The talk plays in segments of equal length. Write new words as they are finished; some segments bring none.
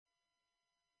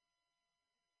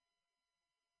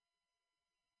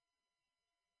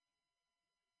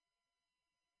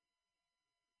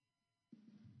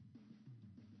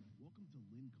to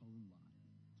Lynn Cullen Live.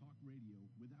 Talk radio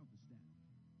without the staff.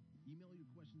 Email your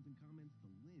questions and comments to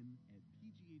Lynn at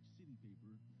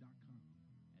pghcitypaper.com.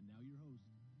 And now your host,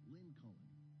 Lynn Cullen.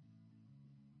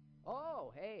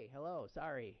 Oh, hey, hello.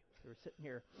 Sorry. We're sitting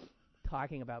here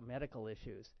talking about medical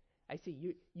issues. I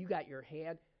see you got your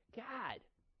hand. God,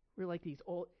 we're like these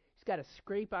old. She's got a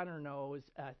scrape on her nose,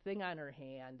 a thing on her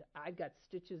hand. I've got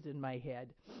stitches in my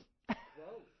head.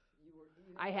 Growth.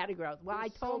 I had a growth. Well, I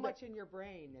There's told so much in your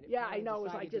brain that it yeah, I finally know. It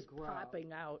was decided like just to grow.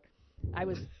 popping out. I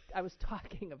was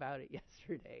talking about it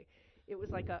yesterday. It was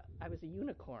like I was a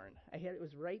unicorn. It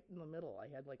was right in the middle. I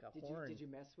had like a horn. Did you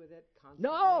mess with it constantly?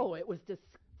 No, it was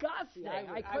disgusting. See,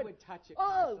 I would touch it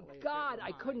Oh constantly if it God, were I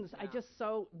mine. couldn't. Yeah. I just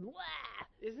so. Blah.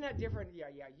 Isn't that different? Yeah.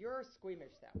 You're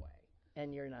squeamish that way.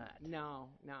 And you're not. No.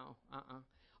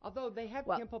 Although they have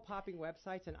pimple popping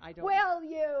websites, and I don't. Well,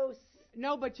 you.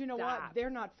 No, but you know what? Stop. They're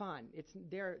not fun.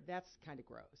 That's kind of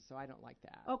gross. So I don't like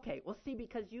that. Okay, well, see,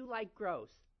 because you like gross.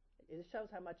 It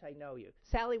shows how much I know you.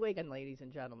 Sally Wiggin, ladies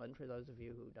and gentlemen, for those of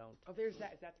you who don't. Oh, there's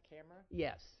that. Is that the camera?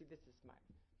 Yes. See, this is a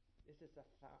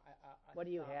What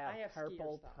do you have? I have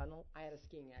Carpal skier tunnel? I had a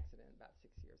skiing accident about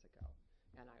 6 years ago,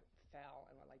 and I fell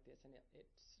and went like this, and it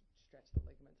stretched the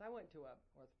ligaments. I went to a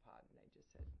orthopod, and they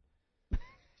just said,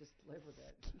 just live with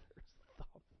it. Skier's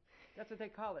thumb. That's what they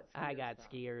call it. I got thumb.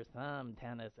 skier's thumb,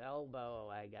 tennis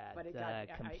elbow. I got But it got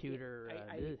computer.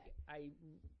 I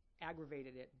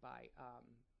aggravated it by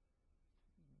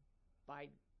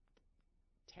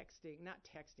not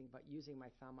texting, but using my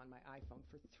thumb on my iPhone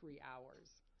for 3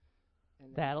 hours.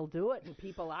 And that'll do it. And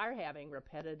people are having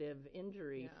repetitive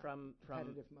injury from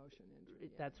repetitive motion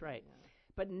injury. That's right. Yeah.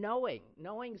 But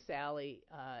knowing Sally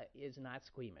is not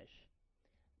squeamish.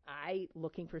 I,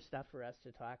 looking for stuff for us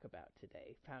to talk about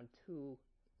today, found two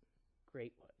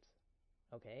great ones.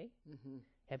 Okay? Mm-hmm.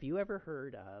 Have you ever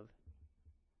heard of,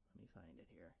 let me find it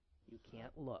here. You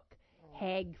can't look.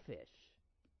 Hagfish.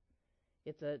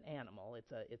 It's an animal.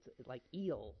 It's like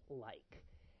eel-like.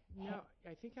 No,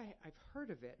 I think I've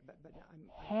heard of it, but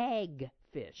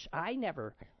hagfish.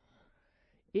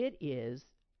 It is,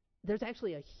 there's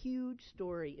actually a huge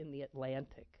story in the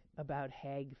Atlantic about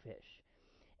hagfish.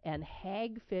 And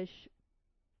hagfish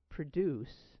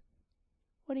produce,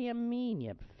 what do you mean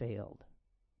you failed?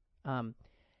 I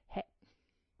hate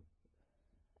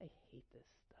this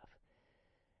stuff.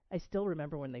 I still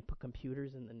remember when they put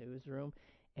computers in the newsroom,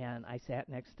 and I sat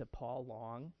next to Paul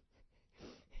Long,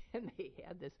 and they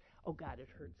had this, oh God, it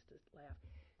hurts to laugh.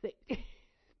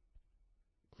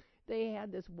 They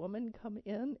had this woman come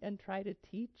in and try to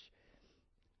teach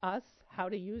us how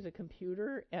to use a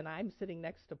computer, and I'm sitting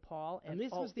next to Paul. And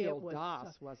this was the old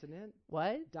DOS, wasn't it?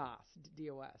 What? DOS,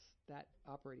 DOS, that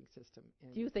operating system.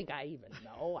 Do you think I even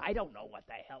know? I don't know what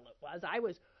the hell it was. I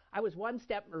was one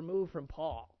step removed from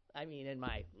Paul. I mean, in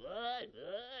my,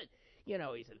 you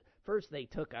know, he said, first they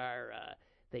took the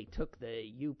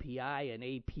UPI and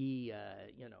AP,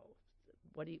 you know,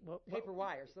 paper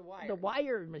wires, the wires. The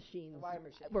wire machines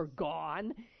were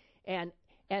gone, and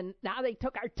now they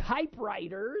took our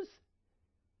typewriters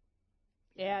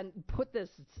and put this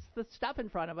stuff in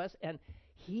front of us, and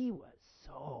he was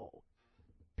so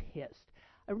pissed.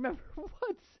 I remember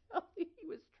once he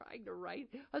was trying to write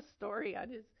a story on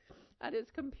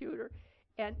his computer,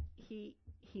 and he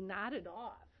nodded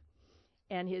off,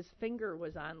 and his finger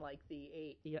was on like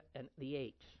the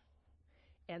H,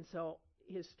 and so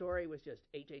his story was just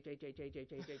H, and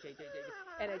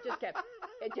it just kept.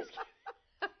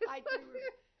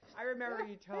 I remember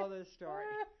you told this story.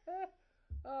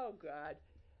 Oh God.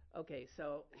 Okay,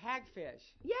 so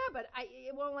hagfish. Yeah, but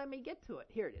it won't let me get to it.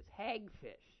 Here it is,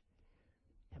 hagfish.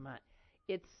 Come on,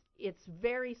 it's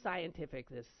very scientific.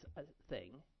 This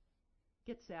thing.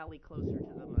 Get Sally closer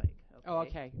to the mic. Okay? Oh,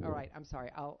 okay. All right. I'm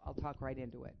sorry. I'll talk right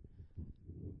into it.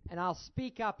 And I'll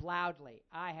speak up loudly.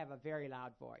 I have a very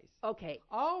loud voice. Okay.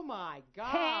 Oh, my God.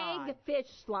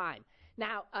 Hagfish slime.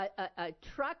 Now, a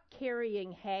truck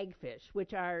carrying hagfish,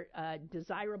 which are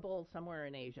desirable somewhere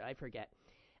in Asia, I forget,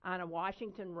 on a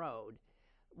Washington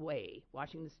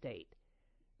Washington State,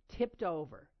 tipped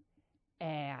over,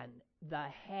 and the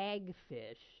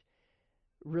hagfish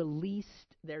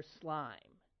released their slime.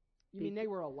 You mean they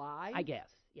were alive? I guess,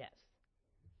 yes.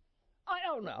 I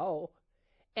don't know.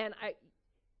 And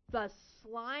the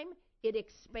slime, it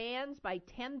expands by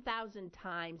 10,000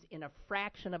 times in a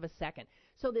fraction of a second.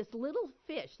 So this little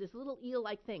fish, this little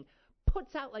eel-like thing,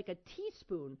 puts out like a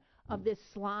teaspoon of this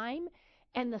slime,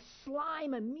 and the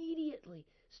slime immediately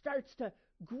starts to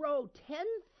grow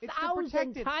 10,000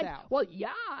 times. Itself. Well,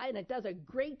 yeah, and it does a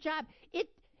great job.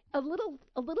 A little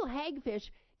hagfish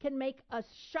can make a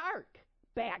shark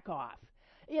back off.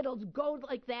 it'll go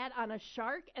like that on a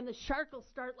shark, and the shark will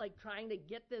start like trying to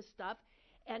get this stuff,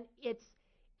 and it's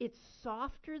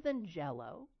softer than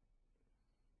Jell-O.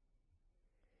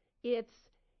 It's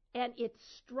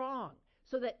strong,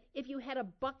 so that if you had a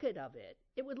bucket of it,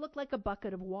 it would look like a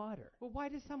bucket of water. Well, why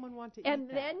does someone want to eat And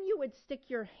that? then you would stick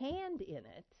your hand in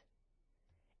it,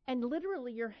 and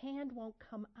literally your hand won't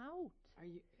come out. Are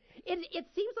you? It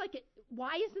seems like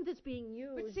why isn't this being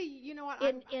used? But see, you know what?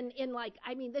 In like,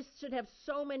 I mean, this should have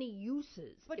so many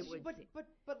uses. But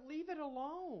leave it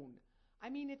alone. I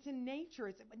mean, it's in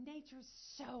nature. Nature's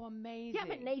so amazing. Yeah,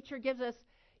 but nature gives us,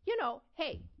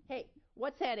 hey,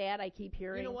 what's that ad I keep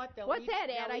hearing? You know what? What's that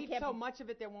ad I keep? So much of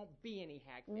it there won't be any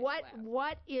hagfish left.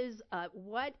 What is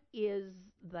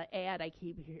the ad I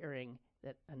keep hearing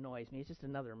that annoys me? It's just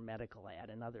another medical ad,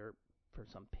 another for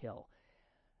some pill.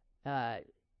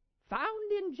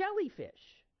 Found in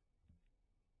jellyfish.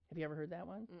 Have you ever heard that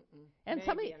one? Mm-mm. And Maybe,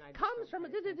 somebody and I just comes don't from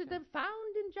pay attention.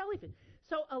 found in jellyfish.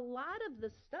 So a lot of the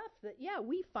stuff that,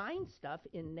 we find stuff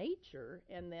in nature,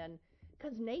 and then,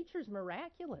 because nature's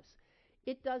miraculous.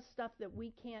 It does stuff that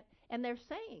we can't, and they're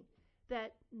saying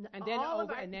that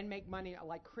and then make money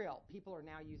like krill. People are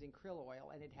now using krill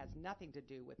oil, and it has nothing to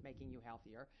do with making you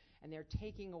healthier. And they're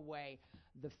taking away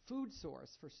the food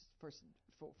source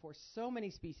for so many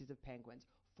species of penguins.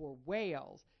 For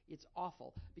whales, it's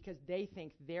awful because they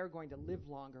think they're going to live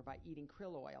longer by eating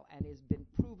krill oil, and it's been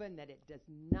proven that it does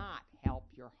not help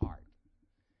your heart.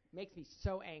 Makes me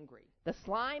so angry. The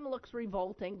slime looks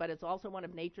revolting, but it's also one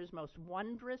of nature's most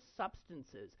wondrous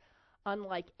substances,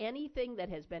 unlike anything that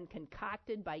has been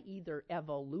concocted by either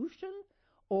evolution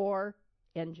or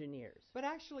engineers. But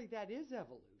actually, that is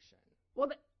evolution. Well,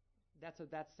 that's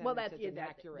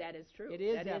inaccurate. that is true. It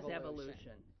is that evolution. Is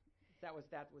evolution. That was.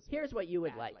 Here's what you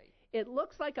would badly. like. It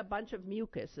looks like a bunch of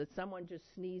mucus that someone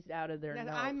just sneezed out of their nose.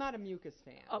 I'm not a mucus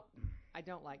fan. Oh. I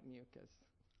don't like mucus.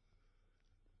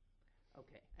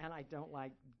 Okay. And I don't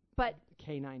like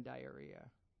canine diarrhea.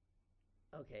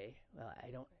 Okay. Well, I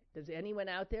don't. Does anyone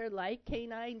out there like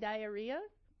canine diarrhea?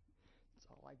 That's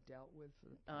all I've dealt with.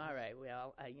 All right.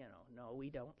 Well, no,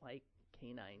 we don't like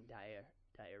canine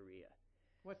diarrhea.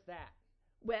 What's that?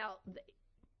 Well,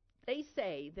 they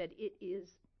say that it is.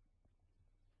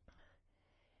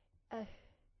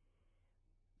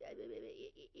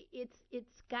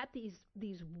 It's got these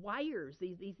wires,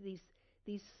 these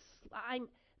slime,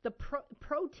 the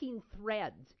protein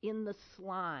threads in the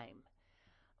slime.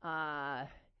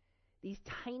 These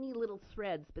tiny little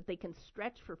threads, but they can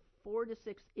stretch for 4 to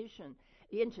 6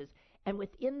 inches. And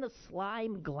within the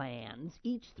slime glands,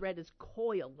 each thread is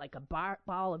coiled like a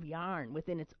ball of yarn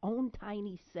within its own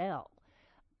tiny cell.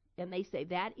 And they say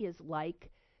that is like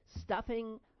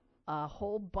stuffing a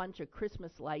whole bunch of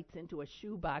Christmas lights into a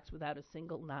shoebox without a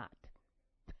single knot.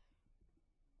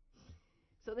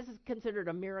 So this is considered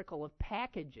a miracle of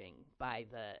packaging by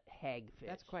the hagfish.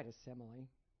 That's quite a simile.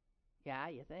 Yeah,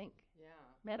 you think? Yeah.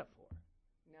 Metaphor.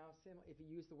 No, if you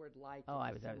use the word like,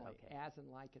 okay. As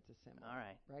in like, it's a simile. All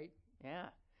right. Right? Yeah.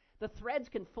 The threads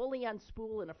can fully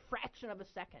unspool in a fraction of a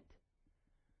second.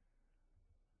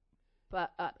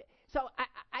 But so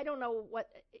I don't know what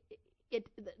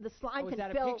the slime can is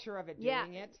that fill. A picture of it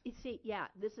doing it? You see,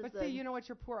 this is. But see, you know what?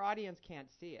 Your poor audience can't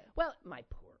see it. Well, my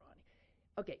poor audience.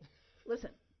 Okay,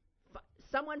 listen.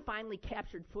 Someone finally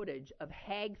captured footage of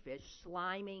hagfish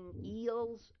sliming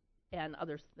eels and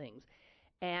other things.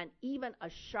 And even a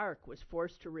shark was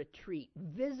forced to retreat,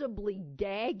 visibly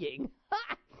gagging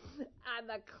on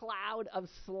the cloud of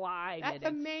slime in its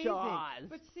amazing. Jaws.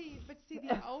 But see,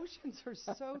 the oceans are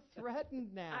so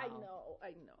threatened now. I know.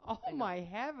 Oh my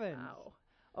heavens! Ow.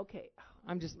 Okay.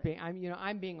 I'm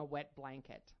being a wet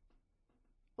blanket.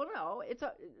 Well, no, it's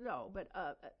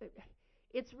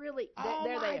really.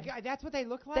 God, that's what they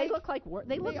look like. They look like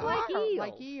eels.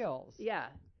 Like eels. Yeah.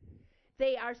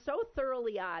 They are so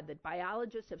thoroughly odd that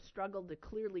biologists have struggled to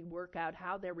clearly work out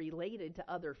how they're related to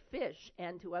other fish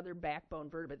and to other backbone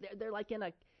vertebrates. They're like in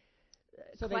a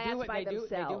class by themselves.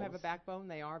 They do have a backbone.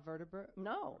 They are vertebrate.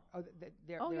 No. Oh,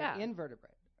 they're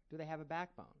invertebrate. Do they have a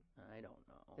backbone? I don't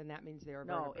know. Then that means they're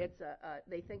no. vertebrate. It's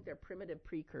they think they're primitive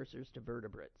precursors to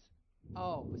vertebrates.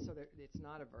 Oh, so it's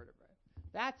not a vertebrate.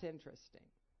 That's interesting.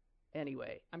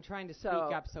 Anyway, I'm trying to speak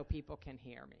up so people can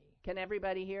hear me. Can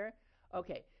everybody hear?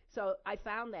 Okay. So I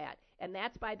found that, and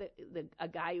that's by a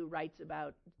guy who writes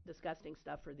about disgusting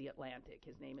stuff for The Atlantic.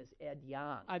 His name is Ed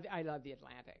Young. I love The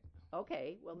Atlantic.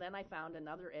 Okay, well then I found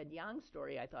another Ed Young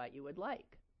story I thought you would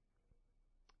like.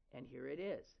 And here it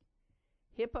is.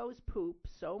 Hippos poop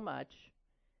so much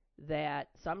that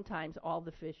sometimes all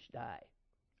the fish die.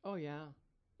 Oh, yeah.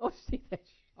 Oh, see that?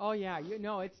 Oh, yeah.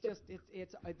 It's just,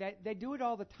 they do it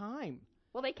all the time.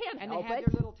 Well, they can't and help they had it.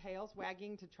 their little tails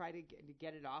wagging to try to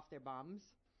get it off their bums,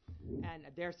 and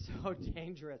they're so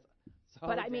dangerous. So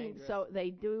But I mean, dangerous. so they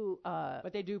do.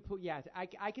 But they do put. Yeah,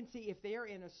 I can see if they're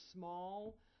in a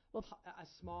small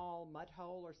mud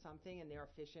hole or something, and there are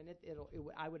fish in it.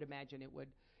 I would imagine it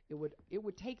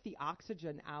would take the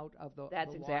oxygen out of the.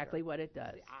 That's the exactly water. what it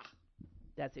does.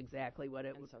 That's exactly what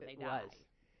it, And so they it die.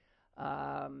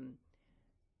 was.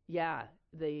 Yeah,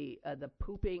 the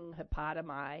pooping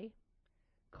hippopotami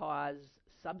cause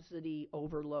subsidy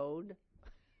overload,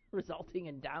 resulting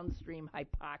in downstream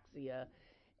hypoxia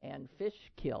and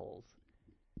fish kills.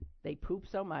 They poop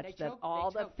so much that all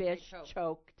the fish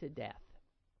choke to death.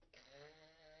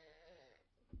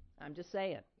 I'm just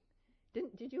saying.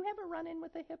 Did you ever run in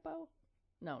with a hippo?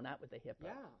 No, not with a hippo.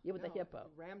 Yeah, with a hippo.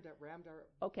 Rammed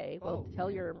our. Okay, well, tell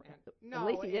your. No, at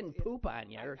least he didn't poop on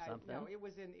you or something. No, it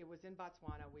was in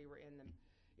Botswana.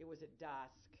 It was at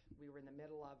dusk. We were in the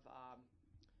middle of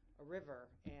a river,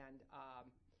 and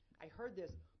I heard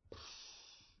this.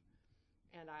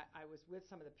 And I was with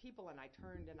some of the people, and I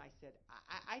turned and I said,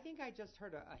 I think I just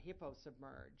heard a hippo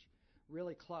submerge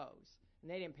really close. And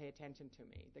they didn't pay attention to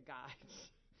me, the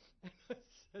guides.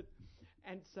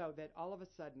 And so that all of a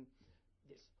sudden,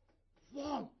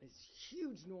 this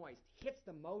huge noise hits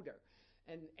the motor.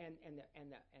 And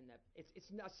it's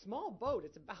a small boat.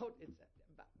 It's about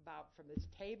from this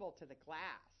table to the glass.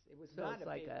 It was so not it's a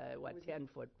like big, a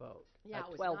 10-foot boat. Yeah, a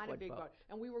it was 12-foot not a big boat.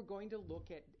 And we were going to look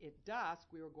at dusk.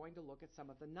 We were going to look at some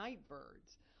of the night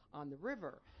birds on the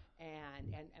river,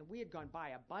 and we had gone by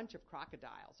a bunch of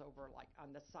crocodiles over like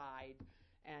on the side,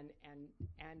 and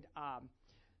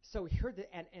so we heard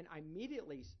and I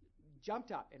immediately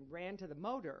jumped up and ran to the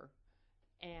motor,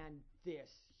 and this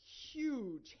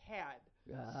huge head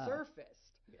surfaced.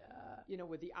 Yeah.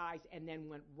 With the eyes, and then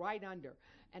went right under.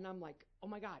 And I'm like, oh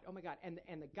my God.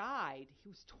 And the guide, he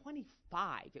was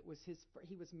 25.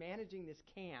 He was managing this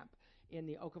camp in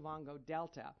the Okavango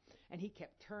Delta, and he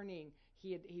kept turning.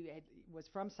 He was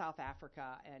from South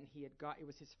Africa, and it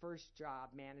was his first job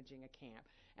managing a camp.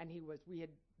 And we had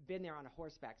been there on a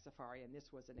horseback safari, and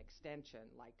this was an extension,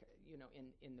 like,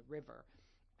 in the river.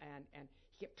 And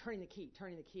he kept turning the key,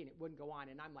 and it wouldn't go on.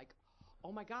 And I'm like,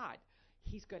 oh my God.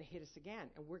 He's going to hit us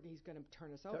again, and he's going to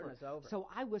turn us over. So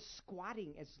I was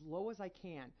squatting as low as I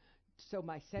can, so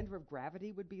my center of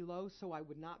gravity would be low, so I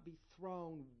would not be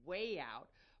thrown way out,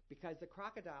 because the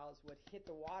crocodiles would hit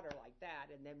the water like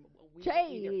that, and then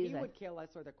either he would kill us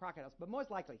or the crocodiles, but most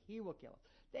likely he will kill us.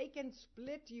 They can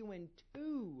split you in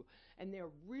two, and they're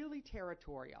really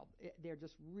territorial. They're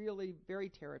just really very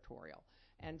territorial,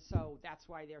 and so that's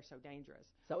why they're so dangerous.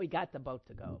 So we got the boat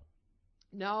to go.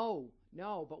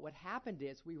 No, but what happened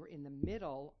is we were in the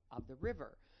middle of the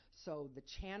river, so the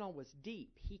channel was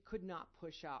deep. He could not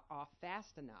push off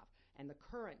fast enough, and the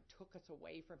current took us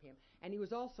away from him. And he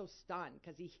was also stunned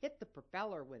because he hit the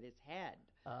propeller with his head,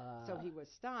 so he was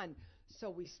stunned. So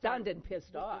we stunned and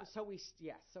pissed off. So we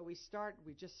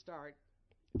just start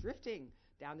drifting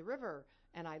down the river,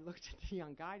 and I looked at the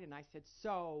young guide and I said,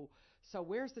 so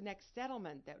where's the next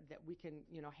settlement that we can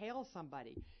hail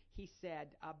somebody? He said,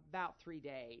 about 3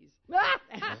 days.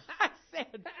 And I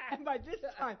said, and by this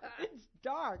time, it's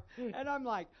dark. And I'm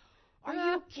like, are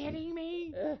you kidding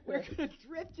me? We're going to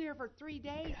drift here for 3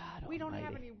 days? God we don't almighty.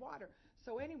 have any water.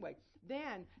 So anyway,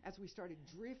 then as we started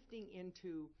drifting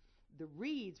into the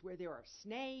reeds where there are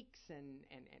snakes and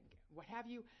what have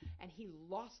you, and he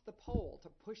lost the pole to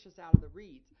push us out of the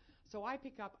reeds. So I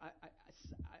pick up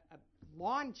a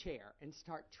lawn chair and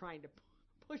start trying to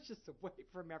push us away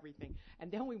from everything. And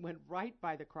then we went right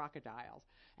by the crocodiles.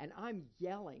 And I'm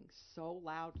yelling so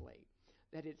loudly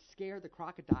that it scared the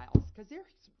crocodiles, because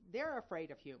they're afraid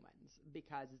of humans,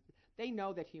 because they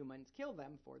know that humans kill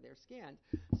them for their skins.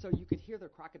 So you could hear the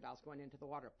crocodiles going into the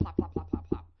water, plop, plop, plop, plop,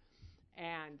 plop.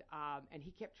 And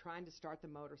he kept trying to start the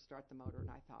motor, and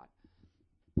I thought,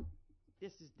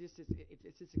 this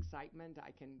is excitement. I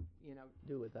can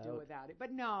do without it.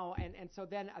 But no, and so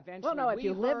then eventually, well, no, if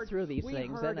you live through these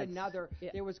things, heard then another. Yeah.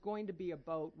 There was going to be a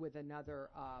boat with another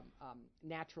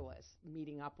naturalist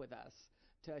meeting up with us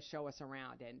to show us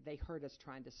around, and they heard us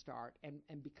trying to start, and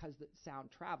because the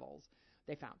sound travels,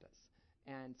 they found us,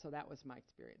 and so that was my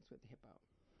experience with the hippo.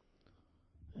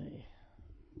 Hey.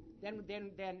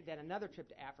 Then another trip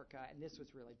to Africa, and this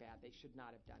was really bad. They should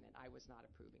not have done it. I was not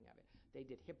approving of it. They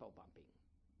did hippo bumping.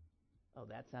 Oh,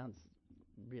 that sounds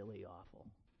really awful.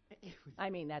 I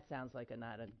mean, that sounds like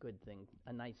not a good thing,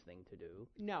 a nice thing to do.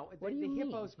 No, what do the you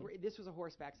hippos. mean? This was a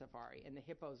horseback safari, and the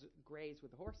hippos graze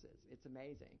with the horses. It's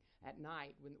amazing. At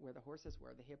night, where the horses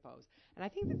were, the hippos. And I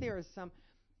think that there is some.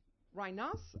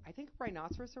 I think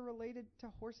rhinoceros are related to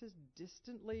horses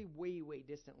distantly, way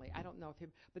distantly. I don't know if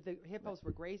but the hippos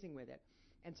were grazing with it,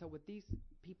 and so what these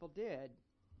people did,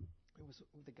 it was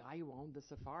the guy who owned the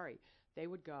safari. They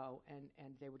would go and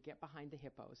they would get behind the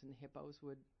hippos, and the hippos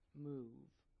would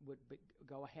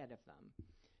go ahead of them,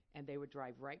 and they would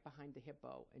drive right behind the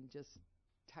hippo and just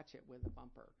touch it with a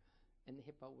bumper. And the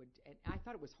hippo would, and I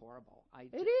thought it was horrible.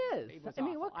 It is. It was I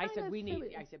mean, awful. what kind I said, of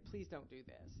silly- I said, please don't do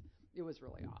this. It was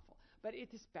really awful. But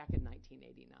it is back in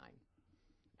 1989,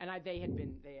 and they had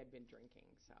been drinking.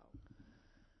 So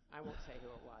I won't say who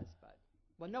it was, but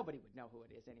nobody would know who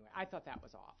it is anyway. I thought that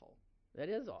was awful. That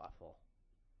is awful.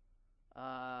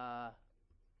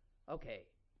 Okay.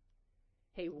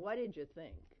 Hey, what did you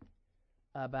think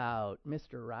about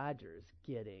Mr. Rogers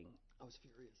getting? I was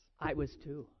furious. I was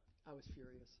too. I was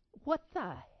furious. What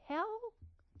the hell?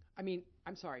 I mean,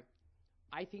 I'm sorry.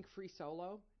 I think Free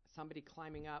Solo, somebody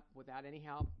climbing up without any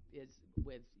help, is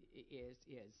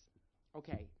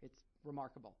okay. It's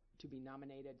remarkable to be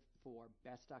nominated for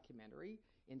Best Documentary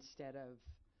instead of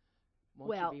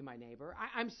Won't You Be My Neighbor.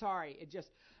 I'm sorry. It just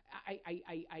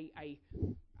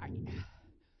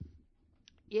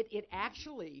it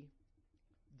actually,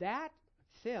 that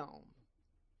film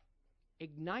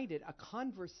ignited a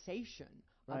conversation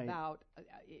about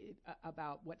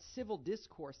what civil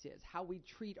discourse is, how we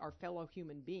treat our fellow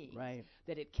human beings. Right.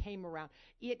 That it came around.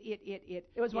 It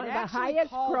was one of the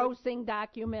highest grossing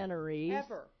documentaries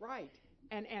ever. Right.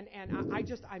 And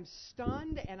I'm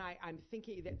stunned, and I'm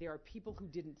thinking that there are people who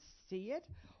didn't see it,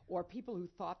 or people who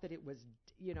thought that it was,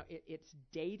 it's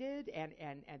dated, and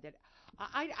that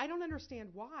I don't understand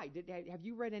why. Have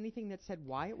you read anything that said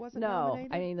why it wasn't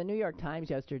nominated? No, I mean the New York Times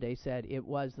yesterday said it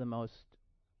was the most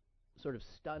sort of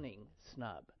stunning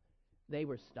snub. They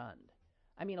were stunned.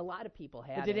 I mean, a lot of people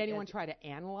had. But did anyone try to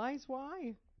analyze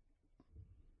why?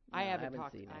 No, I haven't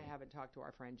talked to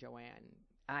our friend Joanne.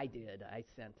 I did. I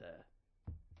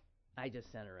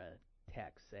just sent her a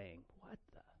text saying, "What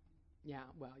the?" Yeah,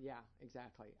 well, yeah,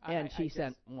 exactly. And she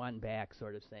sent one back,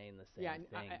 sort of saying the same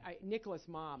thing. Yeah, Nicholas'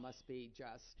 mom must be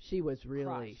just. She was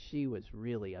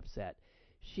really upset.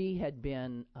 She had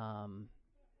been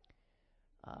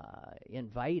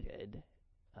invited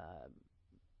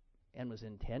and was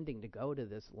intending to go to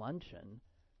this luncheon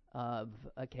of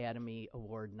Academy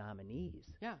Award nominees.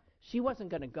 Yeah. She wasn't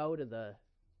going to go to the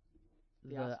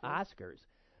Oscars,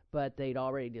 but they'd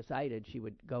already decided she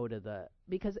would go to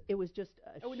because it was just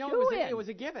a it was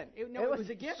a given. It was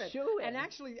a given. And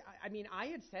actually, I mean, I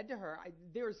had said to her,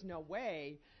 "There's no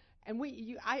way." And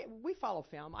we follow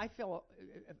film. I feel,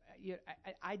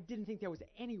 I didn't think there was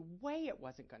any way it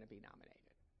wasn't going to be nominated.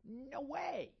 No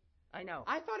way. I know.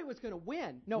 I thought it was going to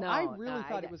win. No, I really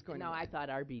thought it was going to win. No, I thought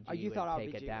RBG would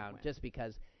take it down just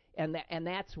because, and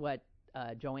that's what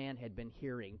Joanne had been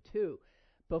hearing too.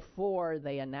 Before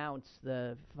they announced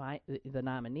the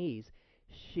nominees,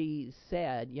 she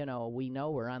said, we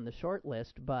know we're on the short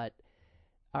list, but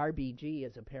RBG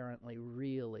is apparently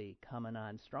really coming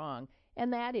on strong,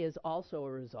 and that is also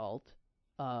a result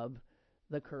of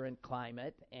the current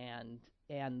climate and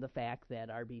the fact that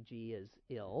RBG is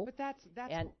ill. But that's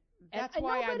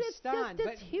why I'm stunned.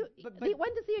 But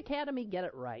when does the Academy get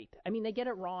it right? I mean, they get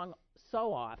it wrong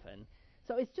so often.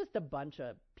 So it's just a bunch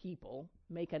of people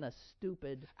making a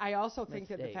stupid I also think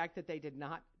mistake. That the fact that they did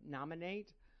not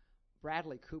nominate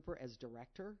Bradley Cooper as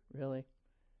director. Really?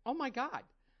 Oh, my God.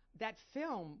 That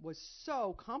film was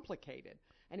so complicated.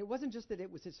 And it wasn't just that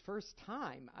it was his first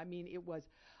time. I mean, it was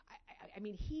 – I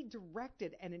mean, he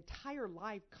directed an entire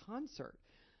live concert.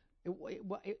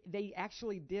 They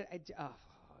actually did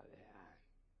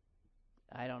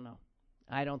I don't know.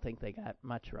 I don't think they got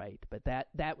much right. But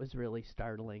that was really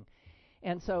startling.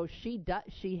 And so she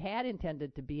had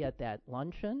intended to be at that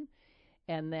luncheon,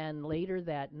 and then later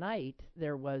that night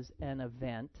there was an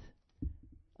event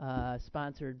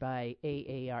sponsored by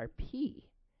AARP,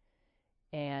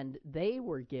 and they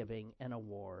were giving an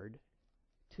award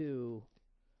to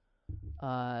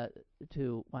why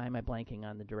am I blanking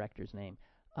on the director's name?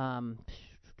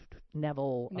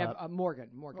 Neville. Morgan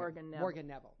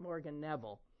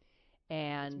Neville.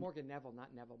 And it's Morgan Neville,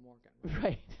 not Neville Morgan.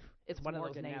 Right. It's one of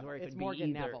those names Neville. Where it could be Morgan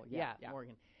either. Neville. Yeah.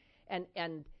 Morgan.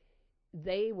 And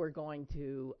they were going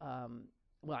to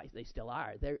they still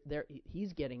are.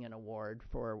 He's getting an award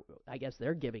for, I guess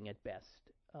they're giving it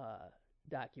best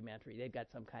documentary. They've got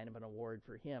some kind of an award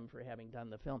for him for having done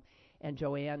the film. And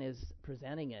Joanne is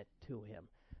presenting it to him.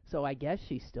 So I guess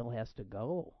she still has to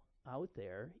go out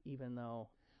there, even though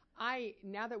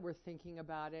now that we're thinking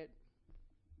about it,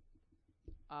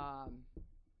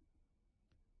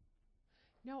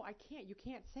 no, I can't. You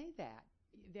can't say that.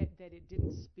 that it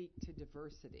didn't speak to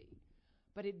diversity,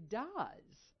 but it does.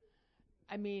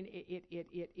 I mean,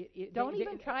 it Don't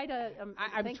even try to.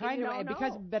 I'm think trying you to don't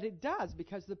because, know. but it does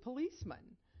because the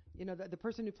policeman, the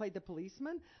person who played the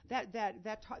policeman, that's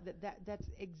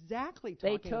exactly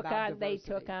talking about diversity. They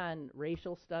took on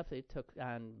racial stuff. They took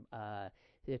on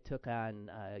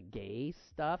gay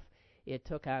stuff. It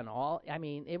took on all. I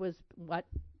mean, it was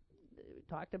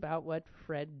talked about what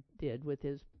Fred did with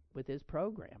his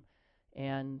program,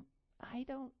 and I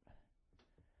don't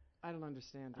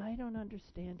understand it. I don't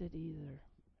understand it either.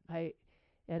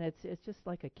 And it's just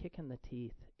like a kick in the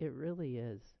teeth. It really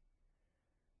is.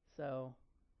 So,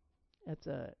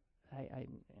 anyway.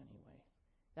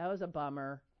 That was a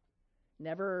bummer.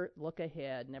 Never look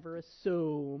ahead. Never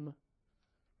assume,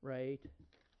 right?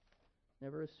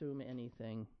 Never assume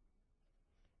anything.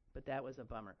 But that was a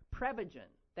bummer. Prevagen.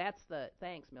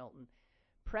 Thanks, Milton.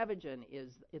 Prevagen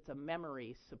it's a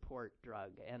memory support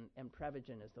drug, and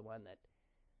Prevagen is the one that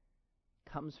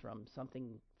comes from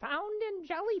something found in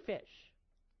jellyfish.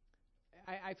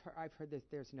 I've heard this.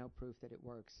 There's no proof that it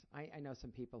works. I know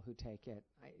some people who take it.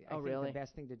 I think really? the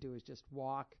best thing to do is just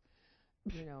walk,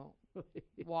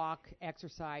 walk,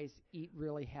 exercise, eat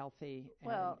really healthy,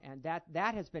 and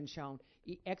that has been shown.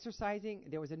 Exercising.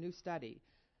 There was a new study.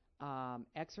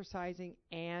 Exercising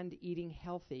and eating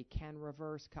healthy can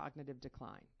reverse cognitive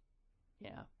decline.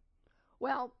 Yeah.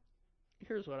 Well,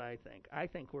 here's what I think. I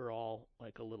think we're all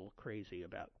like a little crazy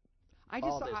about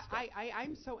all this stuff.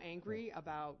 I'm so angry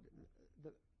about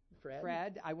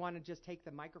Fred. I want to just take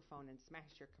the microphone and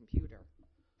smash your computer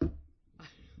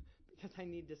because I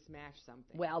need to smash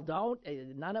something. Well, don't.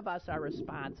 None of us are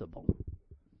responsible,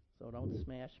 so don't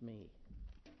smash me.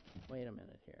 Wait a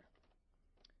minute here.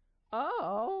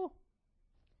 Oh,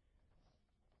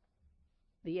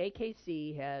 the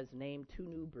AKC has named 2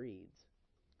 new breeds.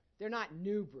 They're not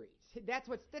new breeds. That's.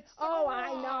 Oh,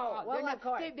 I know. Well, of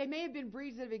course. They may have been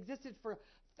breeds that have existed for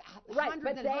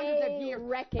hundreds and hundreds of years,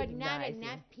 but not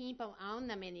enough people own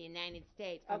them in the United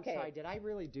States. Okay. I'm sorry, did I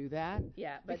really do that?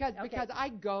 Yeah, but because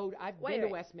I've been to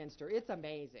Westminster. It's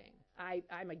amazing.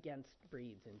 I'm against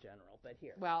breeds in general, but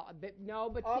here. Well, but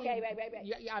okay, see,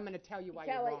 wait. I'm going to tell you why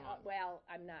Kelly, you're wrong. Well,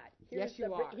 I'm not. Yes,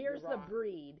 you are. Here's the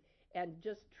breed, and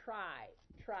just try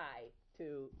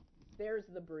to. There's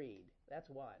the breed. That's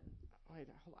one. Wait,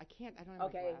 I can't. I don't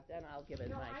have my glasses. Then I'll give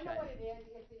it my shot. I know what it is.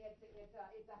 It's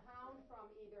a hound from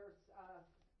either.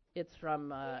 It's from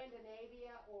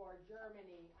Scandinavia or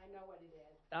Germany. I know what it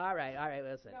is. All right.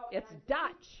 Listen, No, it's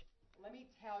Dutch. Let me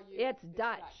tell you. It's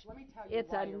Dutch. Let me tell you.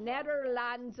 It's why a you're wrong.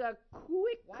 Nederlandse Ow.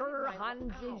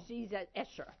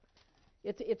 Escher.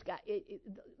 It's got.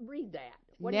 Read that.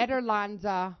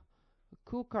 Nederlandse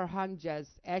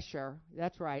Koekerhandjes Escher.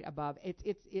 That's right. Above. It's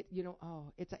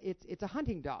a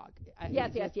hunting dog.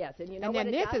 Yes. And you know and what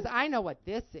then it this does? is. I know what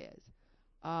this is.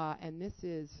 And this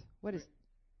is what is.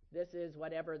 This is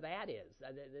whatever that is.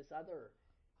 This other.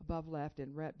 Above left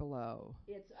and right below.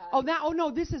 It's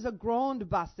no, this is a Grande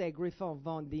Basse Griffon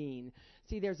Vendine.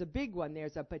 See, there's a big one.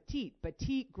 There's a petite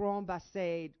Grande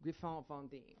Basse Griffon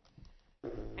Vendine.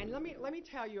 And let me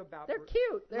tell you about. They're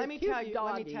cute. They're cute Let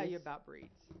doggies. me tell you about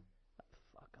breeds.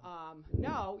 Fuck 'em.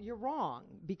 No, you're wrong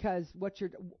because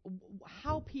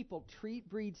how people treat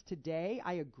breeds today.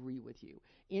 I agree with you.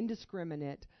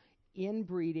 Indiscriminate,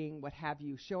 inbreeding, what have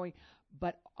you, showing.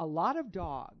 But a lot of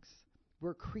dogs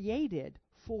were created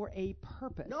for a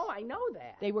purpose. No, I know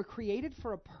that. They were created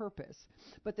for a purpose.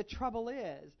 But the trouble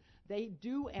is, they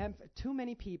do too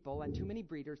many people and too many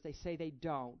breeders. They say they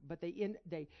don't, but they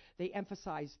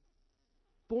emphasize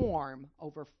form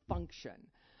over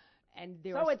function. And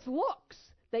so it's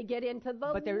looks. They get into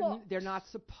the but looks. they're not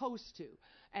supposed to.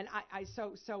 And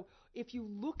so if you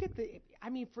look at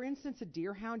for instance, a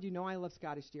deerhound, I love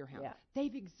Scottish deerhound. Yeah.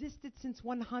 They've existed since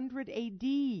 100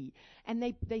 AD, and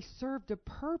they served a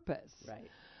purpose.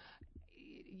 Right.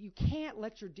 You can't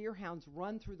let your deerhounds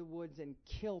run through the woods and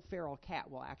kill feral cat.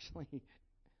 Well, actually,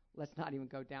 let's not even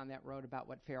go down that road about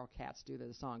what feral cats do to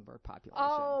the songbird population.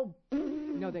 Oh,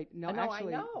 actually,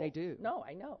 they do. No,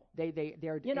 I know. They're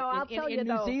I'll tell you in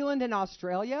New Zealand and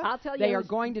Australia. I'll tell you they are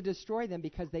going to destroy them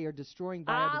because they are destroying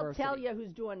biodiversity. I'll tell you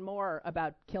who's doing more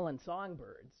about killing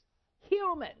songbirds.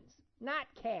 Humans,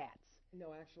 not cats.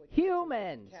 No, actually,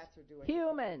 humans. Cats are doing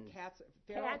humans. It.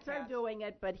 Cats are doing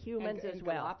it, but humans as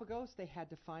well. Galapagos,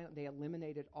 they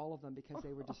eliminated all of them because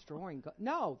they were destroying.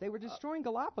 They were destroying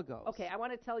Galapagos. Okay, I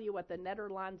want to tell you what the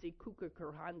Nederlandse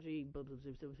Koekerhandje.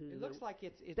 It looks like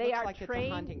it's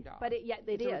trained, a hunting dog. But it is.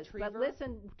 But Retriever.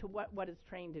 listen to what it's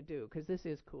trained to do, because this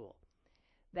is cool.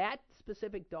 That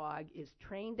specific dog is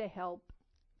trained to help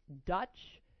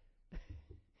Dutch.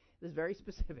 This is very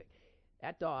specific.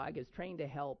 that dog is trained to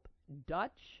help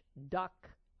Dutch duck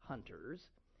hunters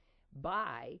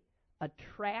by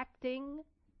attracting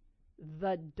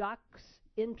the duck's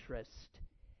interest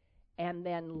and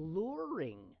then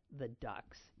luring the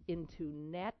ducks into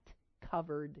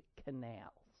net-covered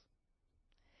canals.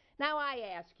 Now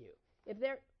I ask you,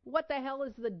 what the hell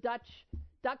is the Dutch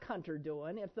duck hunter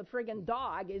doing if the friggin'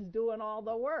 dog is doing all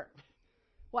the work?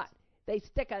 What? They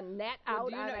stick a net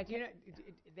out on a...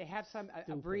 They have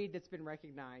a breed that's been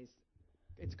recognized.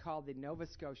 It's called the Nova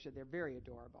Scotia. They're very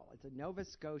adorable. It's a Nova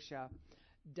Scotia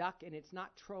duck, and it's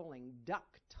not trolling,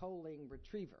 duck-tolling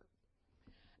retriever.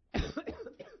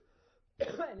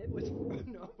 And it was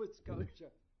from Nova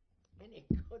Scotia. And it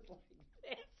goes like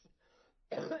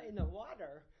this in the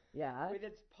water with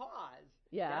its paws.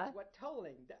 Yeah. That's what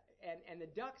tolling. And the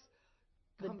ducks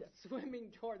come swimming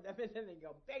toward them, and then they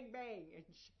go bang, bang.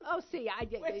 And see, I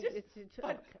get it.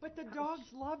 But the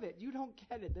dogs love it. You don't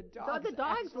get it. The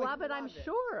dogs love it, I'm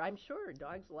sure. I'm sure.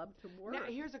 Dogs love to work. Now,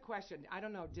 here's a question. I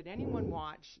don't know. Did anyone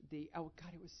watch oh,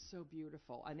 God, it was so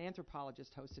beautiful. An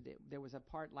anthropologist hosted it. There was a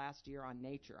part last year on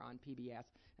Nature on PBS,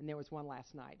 and there was one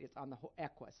last night. It's on the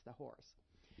Equus, the horse.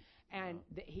 And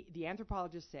the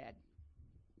anthropologist said,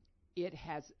 it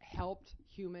has helped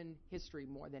human history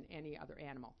more than any other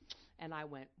animal. And I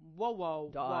went, whoa.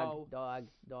 Dog.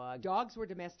 Dogs were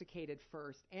domesticated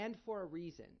first, and for a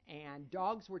reason. And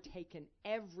dogs were taken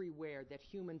everywhere that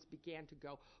humans began to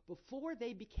go before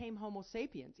they became Homo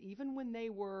sapiens, even when they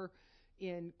were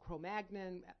in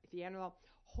Cro-Magnon, Neanderthal.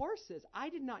 Horses, I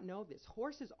did not know this.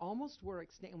 Horses almost were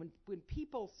extinct. When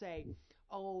people say,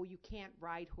 oh, you can't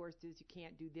ride horses, you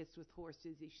can't do this with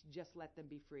horses, you should just let them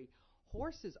be free.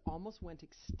 Horses almost went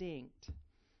extinct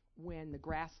when the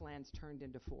grasslands turned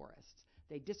into forests.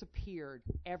 They disappeared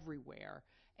everywhere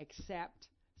except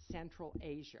Central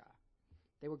Asia.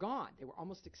 They were gone. They were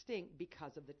almost extinct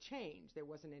because of the change. There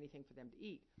wasn't anything for them to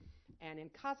eat. And in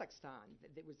Kazakhstan,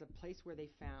 there was a place where they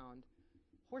found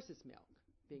horse's milk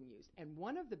being used. And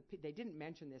they didn't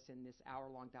mention this in this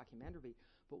hour-long documentary,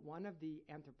 but one of the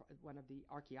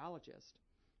archaeologists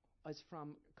was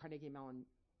from Carnegie Mellon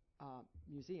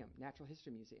Museum, Natural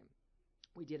History Museum.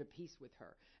 We did a piece with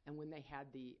her, and when they had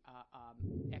the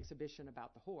exhibition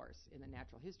about the horse in the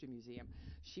Natural History Museum,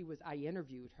 I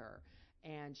interviewed her,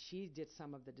 and she did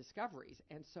some of the discoveries.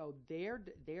 And so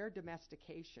their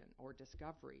domestication or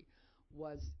discovery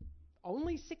was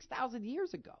only 6,000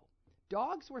 years ago.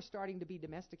 Dogs were starting to be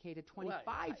domesticated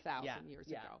 25,000 years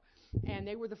ago, and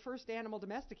they were the first animal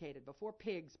domesticated before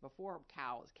pigs, before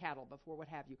cows, cattle, before what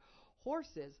have you.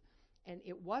 Horses. And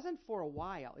it wasn't for a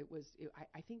while.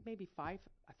 I think maybe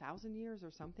 1,000 years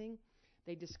or something.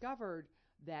 They discovered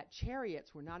that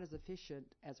chariots were not as efficient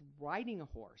as riding a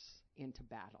horse into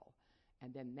battle.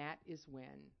 And then that is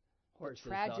when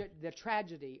the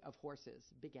tragedy of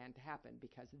horses began to happen,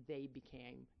 because they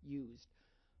became used.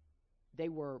 They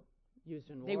were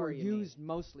used in war. They were used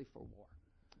mostly for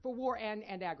war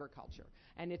and agriculture.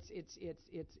 And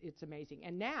it's amazing.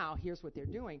 And now here's what they're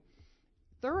doing.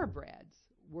 Thoroughbreds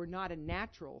were not a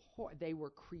natural horse. They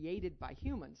were created by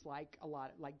humans, like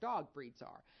dog breeds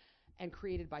are, and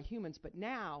created by humans. But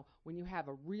now, when you have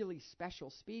a really special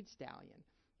speed stallion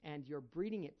and you're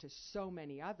breeding it to so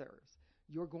many others,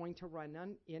 you're going to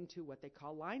run into what they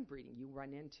call line breeding. You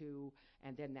run into,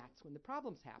 and then that's when the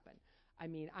problems happen. I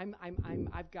mean,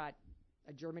 I've got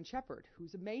a German Shepherd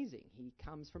who's amazing. He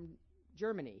comes from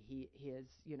Germany. He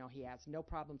has no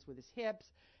problems with his hips,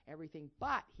 everything,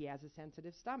 but he has a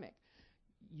sensitive stomach.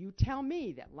 You tell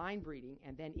me that line breeding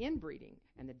and then inbreeding,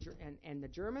 and the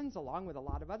Germans, along with a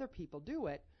lot of other people, do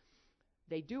it.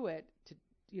 They do it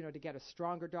to get a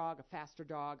stronger dog, a faster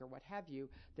dog, or what have you.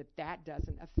 That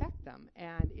doesn't affect them,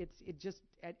 and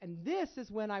and this is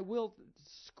when I will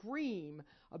scream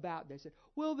about this.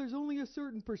 Well, there's only a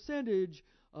certain percentage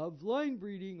of line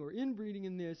breeding or inbreeding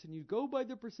in this, and you go by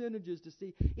the percentages to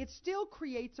see. It still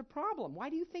creates a problem. Why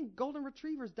do you think golden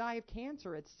retrievers die of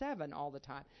cancer at 7 all the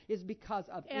time? It's because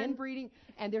of inbreeding,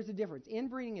 and there's a difference.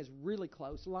 Inbreeding is really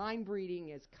close. Line breeding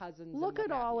is cousins. Look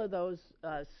at all of those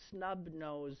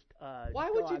snub-nosed Why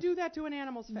would you do that to an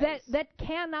animal's face? That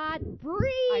cannot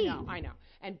breathe. I know.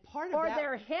 And part of or that...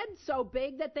 their head's so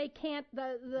big that they can't,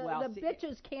 the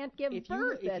bitches can't give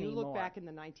birth anymore. If you look back in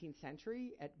the 19th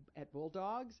century at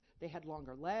bulldogs, they had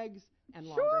longer legs and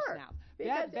longer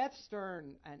snouts. Beth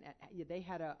Stern, and they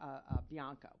had a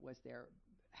Bianca was their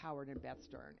Howard and Beth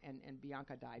Stern, and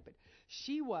Bianca died, but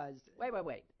she was...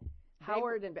 Wait.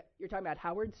 You're talking about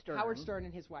Howard Stern. Howard Stern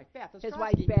and his wife Beth. His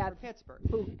wife Beth, from Pittsburgh.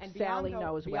 Who and Sally Bianca,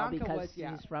 knows Bianca well because was,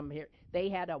 he's from here. They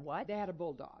had a what? They had a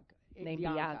bulldog. named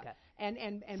Bianca.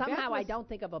 And Somehow I don't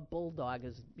think of a bulldog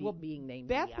as being named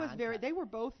Beth Bianca. they were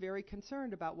both very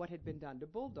concerned about what had been done to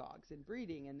bulldogs in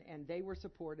breeding, and they were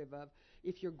supportive of,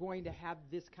 if you're going to have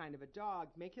this kind of a dog,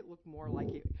 make it look more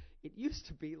like it used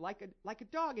to be, like a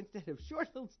dog, instead of short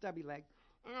little stubby legs.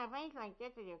 And a face like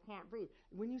this, and you can't breathe.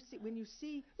 When you see,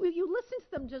 well, you listen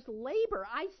to them just labor.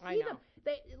 I see them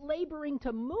laboring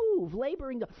to move,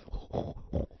 laboring to.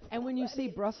 And when you see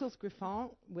Brussels Griffon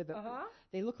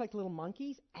they look like little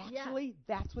monkeys. Actually,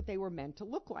 that's what they were meant to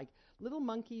look like. Little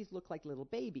monkeys look like little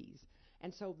babies,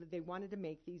 and so they wanted to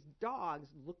make these dogs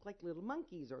look like little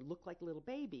monkeys or look like little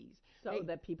babies, so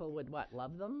that people would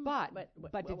love them.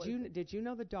 But did you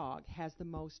know the dog has the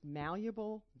most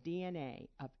malleable DNA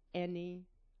of any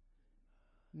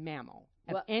mammal?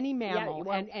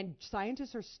 And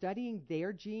scientists are studying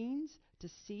their genes to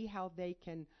see how they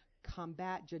can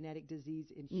combat genetic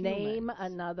disease in humans. Name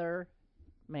another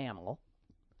mammal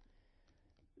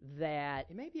that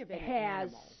it may be of any has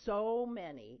animal. So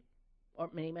many, or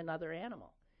name another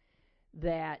animal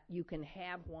that you can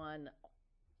have one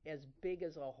as big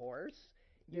as a horse.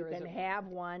 You can have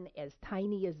one as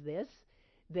tiny as this.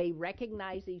 They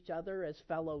recognize each other as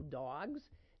fellow dogs.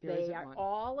 They are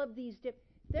all of these different.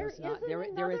 There isn't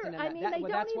another. I mean,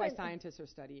 that's why scientists are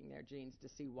studying their genes to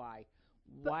see why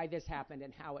this happened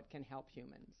and how it can help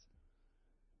humans.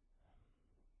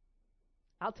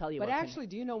 I'll tell you. But actually,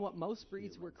 do you know what most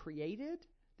breeds were created?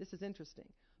 This is interesting.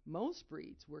 Most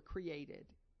breeds were created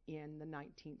in the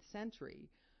 19th century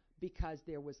because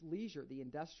there was leisure. The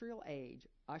industrial age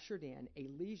ushered in a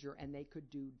leisure, and they could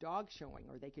do dog showing,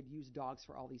 or they could use dogs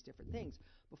for all these different things.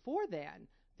 Before then,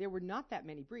 there were not that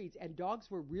many breeds, and dogs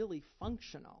were really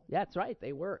functional. That's right.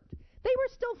 They worked. They were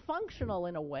still functional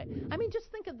in a way. I mean,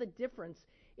 just think of the difference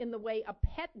in the way a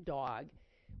pet dog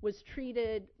was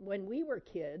treated when we were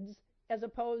kids as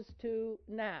opposed to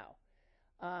now.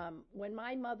 When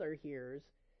my mother hears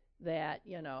that,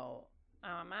 oh,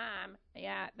 Mom,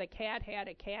 the cat had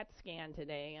a CAT scan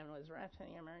today and was rushed to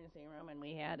the emergency room,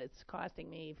 and it's costing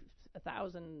me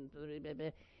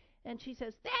 $1,000, and she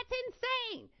says, that's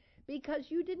insane, because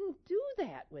you didn't do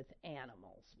that with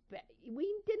animals.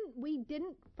 We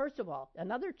didn't, first of all,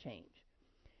 another change.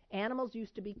 Animals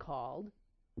used to be called,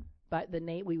 but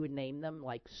we would name them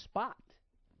like Spot,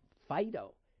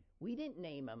 Fido. We didn't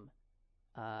name them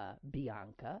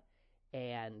Bianca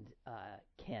and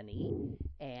Kenny.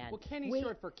 And Kenny's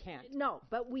short for Kent. No,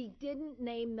 but we didn't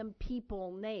name them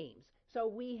people names. So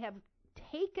we have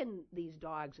taken these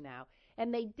dogs now,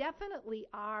 and they definitely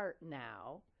are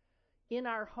now in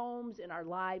our homes, in our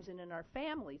lives, and in our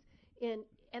families. And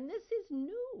this is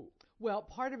new. Well,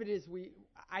 part of it is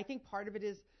I think part of it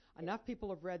is enough people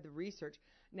have read the research.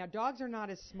 Now, dogs are not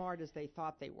as smart as they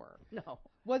thought they were. No.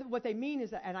 What they mean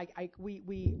is that, and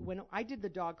when I did the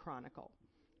Dog Chronicle,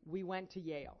 we went to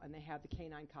Yale, and they have the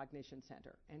Canine Cognition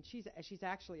Center, and she's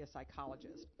actually a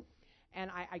psychologist.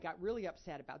 And I got really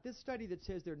upset about this study that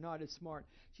says they're not as smart.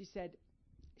 She said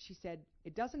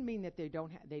it doesn't mean that they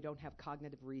don't have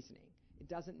cognitive reasoning. It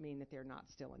doesn't mean that they're not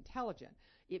still intelligent.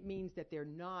 It means that they're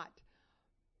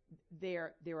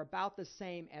about the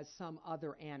same as some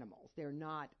other animals. They're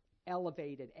not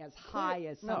elevated as high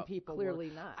as some people.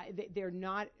 Clearly not. They're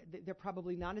not. They're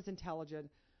probably not as intelligent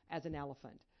as an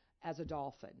elephant, as a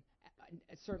dolphin,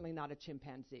 certainly not a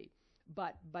chimpanzee.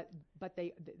 But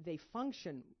they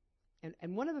function.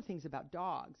 And one of the things about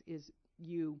dogs is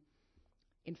you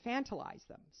infantilize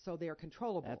them, so they're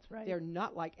controllable. That's right. They're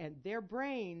not and their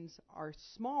brains are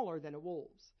smaller than a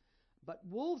wolf's, but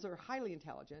wolves are highly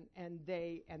intelligent, and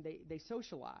they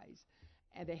socialize,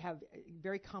 and they have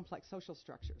very complex social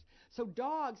structures. So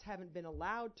dogs haven't been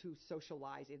allowed to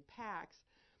socialize in packs,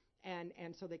 and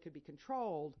so they could be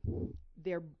controlled.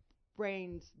 Their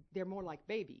brains, they're more like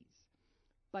babies.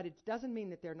 But it doesn't mean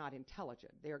that they're not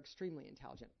intelligent. They're extremely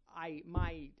intelligent. I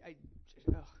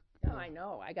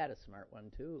know. I got a smart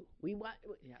one too.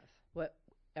 Yes. What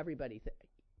everyone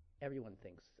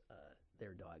thinks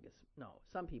their dog is. No,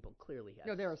 some people clearly have.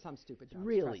 No, there are some stupid dogs.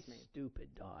 Really stupid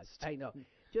dogs. I know.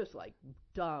 Just like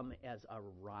dumb as a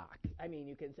rock. I mean,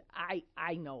 you can say,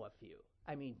 I know a few.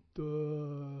 I mean,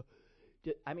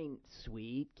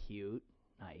 sweet, cute,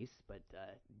 nice, but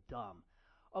dumb.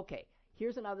 Okay.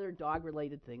 Here's another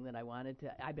dog-related thing that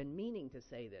I've been meaning to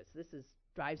say this. This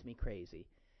drives me crazy.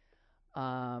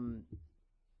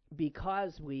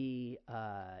 Because we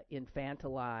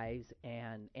infantilize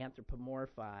and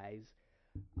anthropomorphize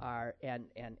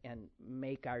and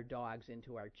make our dogs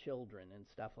into our children and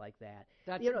stuff like that.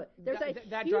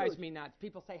 That drives me nuts.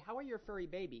 People say, "How are your furry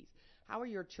babies? How are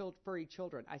your furry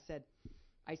children?" I said,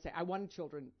 I say I wanted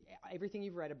children. Everything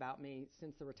you've read about me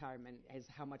since the retirement is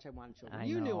how much I wanted children. I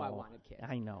Knew know. I wanted kids.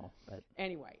 I know, but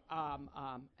Anyway, and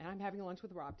I'm having lunch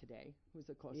with Rob today, who's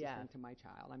the closest thing to my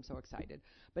child. I'm so excited.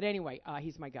 But anyway,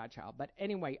 he's my godchild. But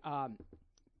anyway,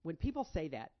 when people say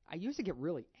that, I used to get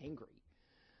really angry.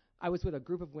 I was with a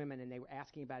group of women, and they were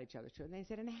asking about each other's children. They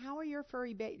said, and how are your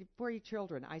furry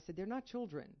children? I said, they're not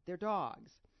children. They're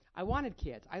dogs. I wanted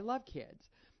kids. I love kids.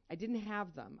 I didn't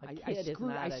have them.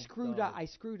 I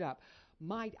screwed up.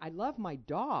 I love my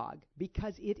dog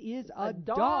because it is a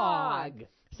dog.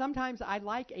 Sometimes I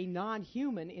like a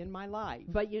non-human in my life.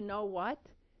 But you know what?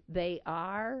 They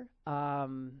are.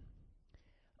 Oh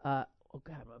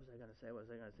God, what was I going to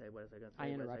say? I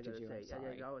interrupted you. I'm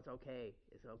sorry. No, it's okay.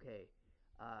 It's okay.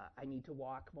 I need to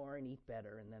walk more and eat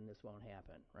better, and then this won't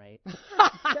happen, right?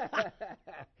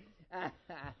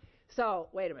 So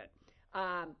wait a minute.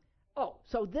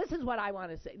 So this is what I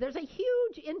want to say. There's a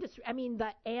huge industry. I mean,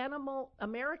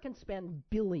 Americans spend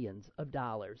billions of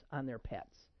dollars on their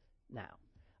pets now.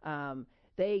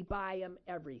 They buy them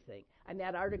everything. And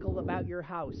that article about your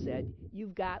house said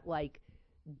you've got like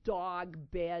dog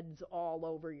beds all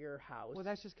over your house. Well,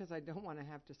 that's just because I don't want to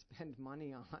have to spend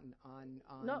money on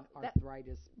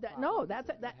arthritis.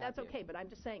 That's okay. But I'm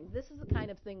just saying this is the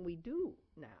kind of thing we do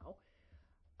now.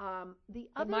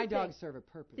 My dogs serve a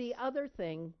purpose. The other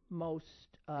thing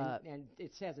and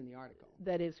it says in the article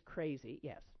that is crazy,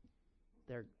 yes,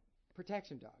 they're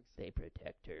protection dogs. They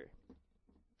protect her.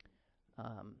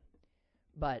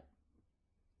 But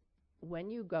when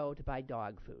you go to buy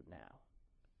dog food now,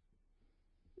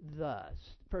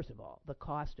 first of all, the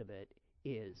cost of it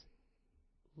is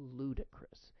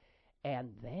ludicrous. And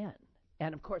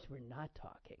of course, we're not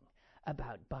talking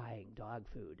about buying dog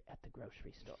food at the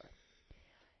grocery store.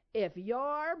 If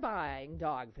you're buying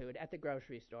dog food at the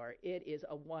grocery store, it is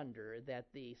a wonder that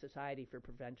the Society for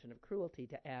Prevention of Cruelty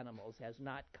to Animals has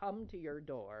not come to your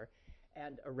door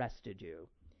and arrested you.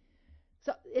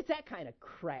 So it's that kind of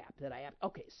crap that I have.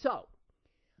 Okay, so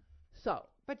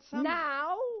but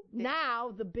now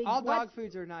the big all dog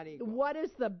foods are not equal. What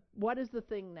is the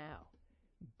thing now?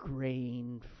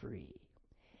 Grain free,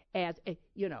 as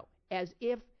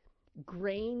if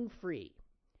grain free,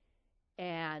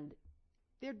 and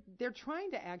they're trying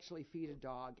to actually feed a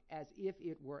dog as if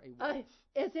it were a wolf.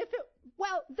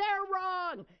 They're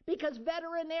wrong because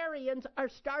veterinarians are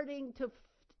starting to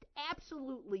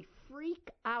absolutely freak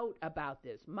out about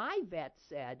this. My vet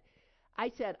said,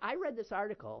 I read this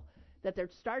article that they're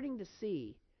starting to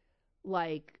see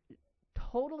like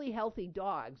totally healthy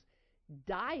dogs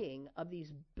dying of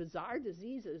these bizarre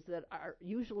diseases that are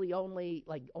usually only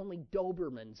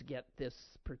Dobermans get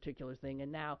this particular thing,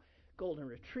 and now golden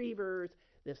retrievers,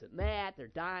 this and that, they're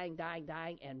dying.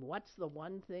 And what's the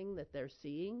one thing that they're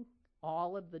seeing?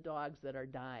 All of the dogs that are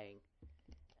dying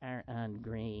are on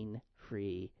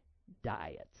grain-free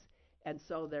diets. And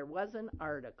so there was an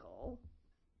article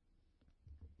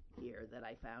here that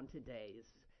I found today.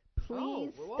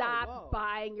 Please stop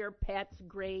buying your pets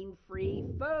grain-free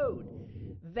food.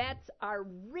 Vets are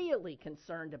really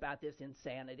concerned about this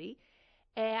insanity.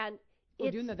 And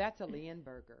that's a Lynn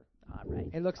burger. All right.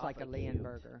 It looks like a Lynn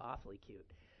burger. Awfully cute.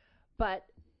 But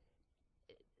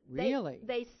really?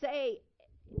 They say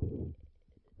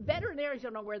veterinarians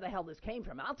don't know where the hell this came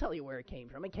from. I'll tell you where it came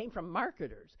from. It came from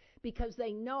marketers because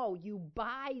they know you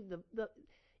buy the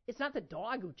it's not the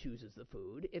dog who chooses the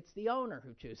food, it's the owner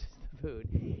who chooses the food.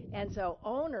 And so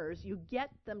owners, you get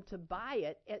them to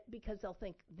buy it because they'll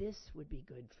think this would be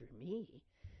good for me.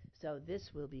 So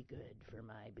this will be good for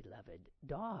my beloved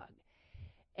dog.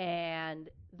 And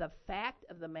the fact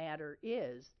of the matter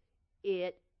is,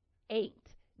 it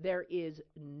ain't. There is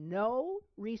no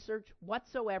research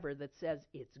whatsoever that says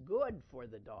it's good for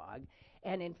the dog.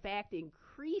 And in fact,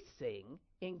 increasing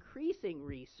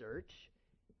research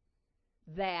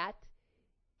that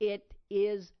it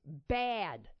is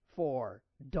bad for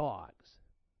dogs.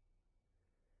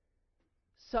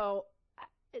 So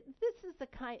this is the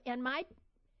kind, and my...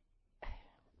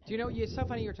 Do you know, it's so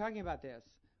funny you're talking about this,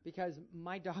 because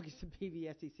my dog is a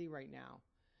PVSEC right now.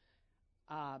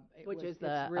 It's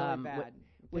really bad.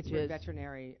 Which is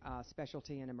Veterinary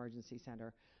Specialty and Emergency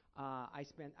Center. I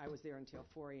was there until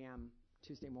 4 a.m.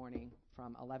 Tuesday morning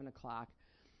from 11 o'clock.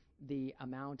 The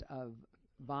amount of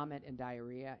vomit and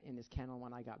diarrhea in his kennel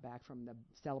when I got back from the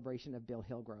celebration of Bill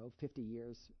Hillgrove, 50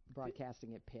 years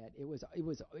broadcasting at Pitt. It was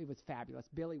fabulous.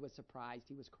 Billy was surprised.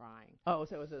 He was crying. Oh,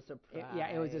 so it was a surprise.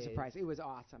 It was a surprise. It was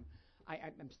awesome.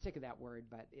 I'm sick of that word,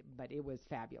 but it was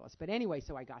fabulous. But anyway,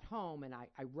 so I got home and I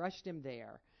rushed him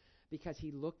there because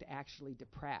he looked actually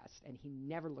depressed, and he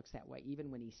never looks that way,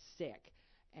 even when he's sick.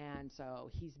 And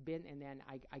so he's been, and then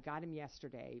I got him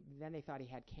yesterday. Then they thought he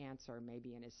had cancer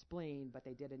maybe in his spleen, but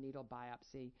they did a needle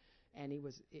biopsy, and it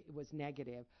was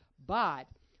negative. But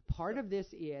part of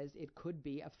this is it could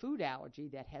be a food allergy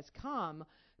that has come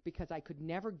because I could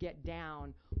never get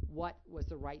down what was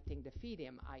the right thing to feed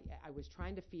him. I was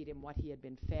trying to feed him what he had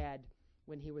been fed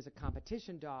when he was a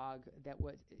competition dog.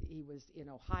 He was in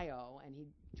Ohio, and he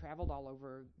traveled all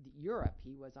over Europe.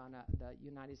 He was on the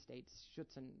United States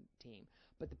Schutzen team.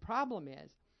 But the problem is,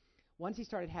 once he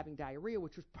started having diarrhea,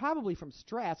 which was probably from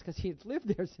stress because he had lived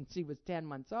there since he was 10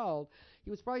 months old, he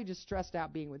was probably just stressed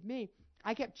out being with me.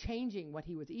 I kept changing what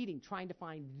he was eating, trying to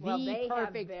find the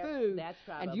perfect food. That's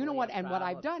probably and you know what? And what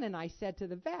I've done, and I said to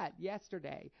the vet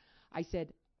yesterday, I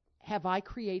said, have I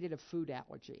created a food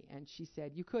allergy? And she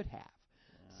said, you could have.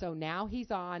 So now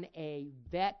he's on a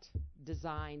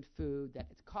vet-designed food that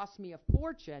it's cost me a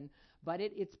fortune, but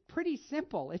it's pretty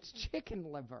simple. It's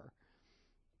chicken liver.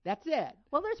 That's it.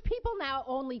 Well, there's people now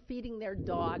only feeding their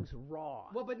dogs raw.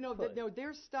 Well, but no,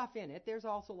 there's stuff in it. There's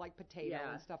also like potato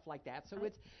and stuff like that. So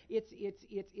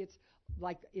it's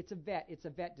like it's a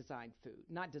vet designed food,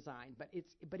 not designed, but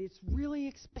it's really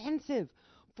expensive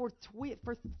for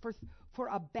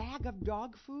a bag of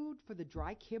dog food for the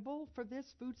dry kibble for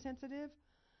this food sensitive.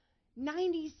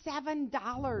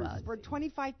 $97 for a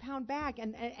 25-pound bag,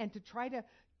 and to try to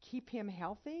keep him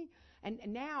healthy, and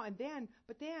then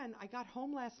I got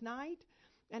home last night,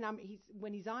 and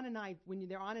when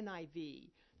they're on an IV,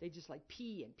 they just like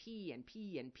pee and pee and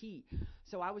pee and pee.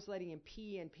 So I was letting him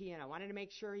pee and pee, and I wanted to make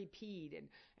sure he peed,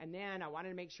 and then I wanted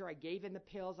to make sure I gave him the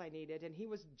pills I needed, and he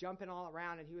was jumping all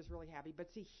around, and he was really happy. But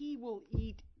see, he will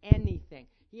eat anything.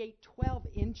 He ate 12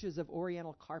 inches of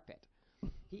Oriental carpet.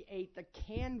 He ate the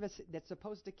canvas that's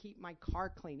supposed to keep my car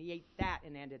clean. He ate that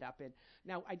and ended up in.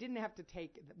 Now, I didn't have to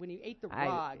when he ate the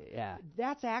rug,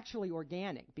 that's actually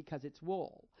organic because it's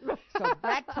wool. So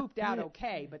that pooped out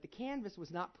okay, but the canvas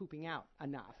was not pooping out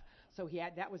enough. So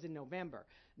that was in November.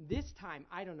 This time,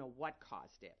 I don't know what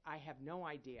caused it. I have no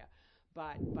idea.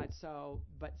 So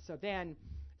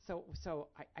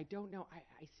I don't know.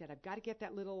 I said, I've got to get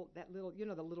that little,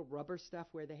 the little rubber stuff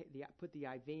where they put the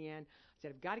IV in. I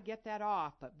said, I've got to get that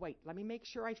off, but wait, let me make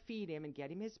sure I feed him and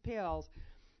get him his pills.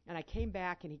 And I came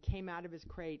back, and he came out of his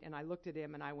crate, and I looked at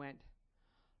him, and I went,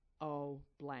 oh,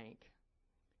 blank.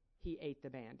 He ate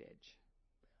the bandage.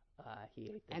 He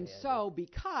ate the And bandage. so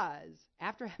because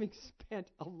after having spent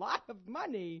a lot of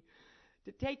money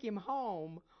to take him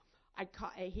home,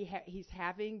 he's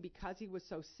having, because he was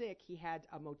so sick, he had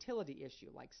a motility issue,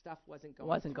 like stuff wasn't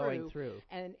going through.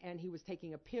 And he was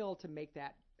taking a pill to make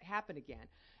that happen again.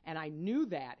 And I knew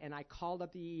that, and I called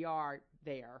up the ER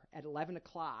there at 11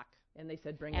 o'clock. And they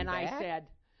said, bring him back? And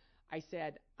I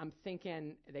said, I'm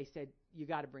thinking, they said, you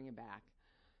got to bring him back.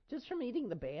 Just from eating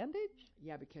the bandage?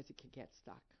 Yeah, because it can get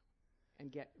stuck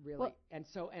and get really, and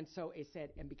so it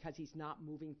said, and because he's not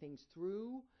moving things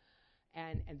through.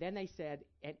 And then they said,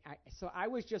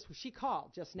 she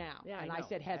called just now. Yeah, and I I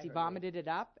said, has he vomited it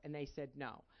up? And they said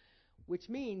no, which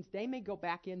means they may go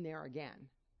back in there again.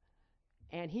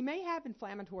 And he may have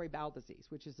inflammatory bowel disease,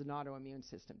 which is an autoimmune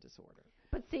system disorder.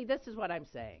 But see, this is what I'm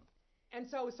saying. And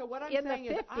so what I'm In saying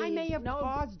the is 50s, I may have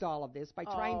caused all of this by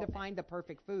trying to find the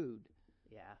perfect food.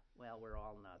 Yeah, well, we're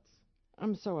all nuts.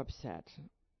 I'm so upset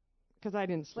because I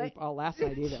didn't sleep all last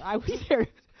night either. I was there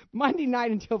Monday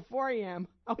night until 4 a.m.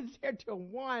 I was there till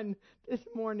 1 this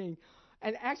morning.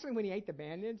 And actually, when he ate the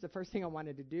bandage, the first thing I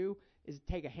wanted to do is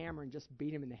take a hammer and just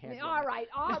beat him in the head. All right.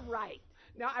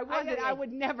 No, I wasn't. I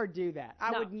would never do that.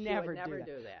 I would never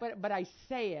do that. But I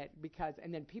say it because,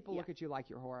 and then people look at you like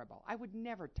you're horrible. I would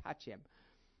never touch him.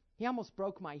 He almost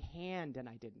broke my hand, and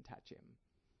I didn't touch him.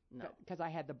 No, because I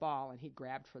had the ball, and he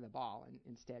grabbed for the ball and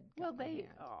instead.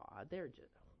 They're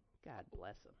just, God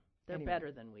bless them. They're Anyway,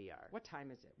 better than we are. What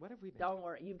time is it? What have we been? Don't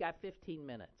worry, you've got 15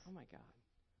 minutes. Oh my God,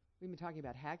 we've been talking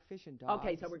about hagfish and dogs.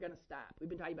 Okay, so we're going to stop. We've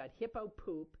been talking about hippo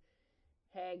poop,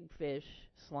 hagfish,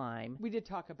 slime. We did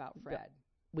talk about Fred.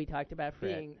 We talked about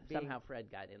Fred. Being Somehow Fred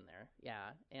got in there.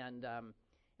 Yeah, and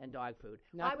dog food.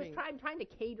 I was trying to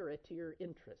cater it to your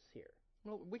interests here.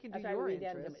 Well, we can do your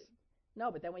interests. No,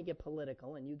 but then we get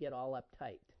political, and you get all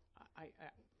uptight. I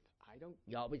don't.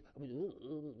 You always.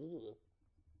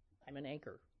 I'm an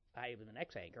anchor. I'm an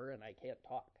ex-anchor, and I can't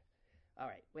talk. All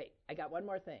right, wait. I got one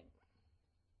more thing.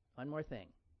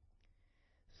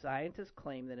 Scientists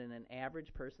claim that in an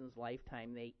average person's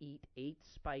lifetime, they eat 8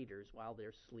 spiders while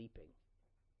they're sleeping.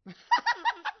 8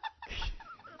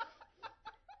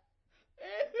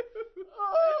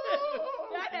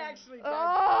 That actually does.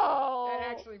 Oh. That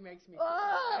actually makes me.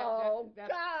 Oh,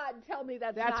 that's God, tell me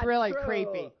that's That's not really true.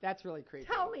 creepy. That's really creepy.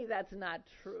 Tell me that's not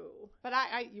true. But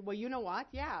well, you know what?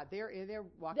 Yeah, they're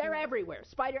walking. They're everywhere.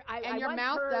 Spider. And your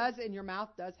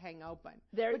mouth does hang open.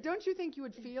 But don't you think you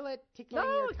would feel it tickling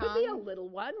your it tongue? could be a little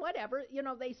one, whatever. You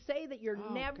know, they say that you're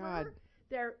never God.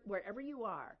 there wherever you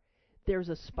are. There's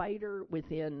a spider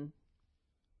within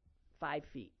 5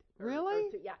 feet. Really?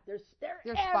 Yeah, there's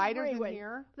spiders everywhere. in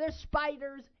here? There's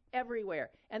spiders everywhere.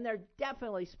 And there are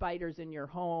definitely spiders in your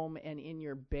home and in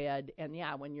your bed. And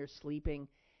yeah, when you're sleeping.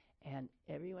 And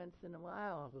every once in a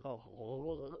while,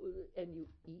 and you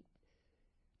eat.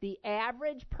 The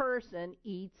average person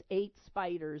eats 8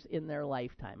 spiders in their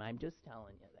lifetime. I'm just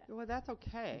telling you that. Well, that's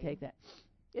okay. Take that.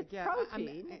 It's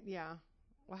protein. Yeah.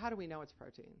 Well, how do we know it's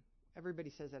protein? Everybody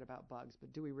says that about bugs,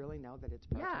 but do we really know that it's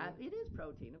protein? Yeah, it is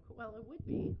protein. Well, it would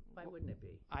be. Why wouldn't it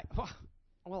be?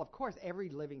 Well, of course, every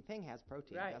living thing has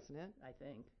protein, doesn't it? I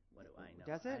think. What do I know?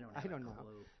 Does it? I don't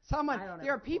know.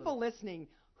 There are people listening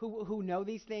who know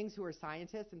these things, who are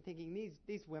scientists, and thinking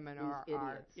these women are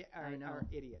idiots.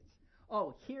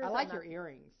 Oh, here's I like your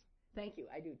earrings. Thank you.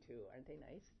 I do too. Aren't they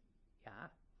nice? Yeah.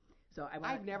 So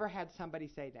I've never had somebody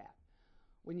say that.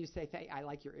 When you say, I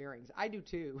like your earrings. I do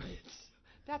too.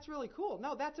 That's really cool.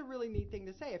 No, that's a really neat thing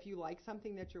to say. If you like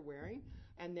something that you're wearing,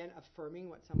 and then affirming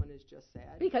what someone has just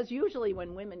said. Because usually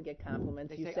when women get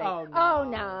compliments, you say, oh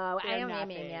no, I don't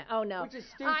mean it. Oh no, which is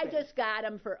stupid. I just got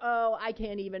them for, I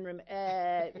can't even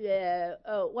remember.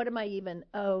 What am I even?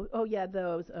 Oh yeah,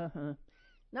 those.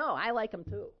 No, I like them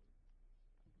too.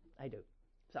 I do.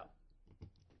 So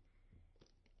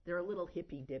they're a little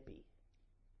hippy dippy.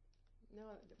 No,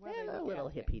 they're a little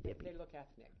hippy dippy. They look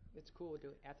ethnic. It's cool to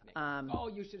do ethnic.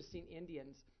 You should have seen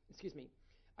Indians. Excuse me.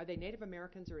 Are they Native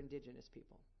Americans or indigenous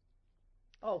people?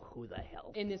 Oh, who the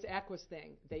hell? In this Equus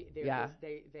thing,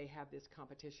 they have this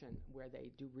competition where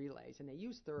they do relays, and they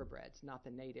use thoroughbreds, not the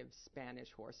native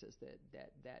Spanish horses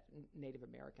that Native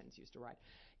Americans used to ride.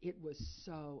 It was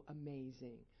so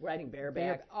amazing. Riding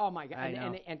bareback. Oh my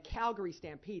God! And Calgary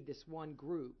Stampede, this one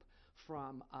group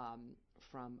from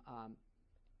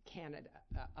Canada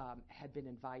had been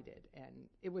invited, and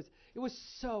it was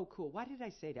so cool. Why did I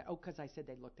say that? Oh, because I said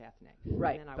they looked ethnic.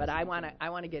 Right, but I want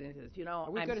to get into this. You know,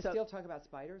 are we going to still talk about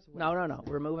spiders? No.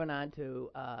 We're moving on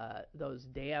to those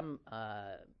damn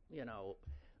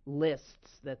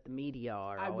lists that the media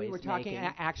are always we were talking.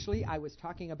 making. Actually, I was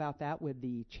talking about that with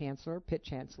the Pitt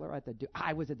Chancellor at the.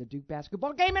 I was at the Duke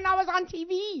basketball game, and I was on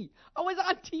TV.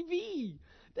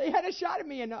 They had a shot at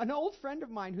me, and an old friend of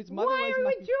mine whose mother was. Why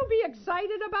would you be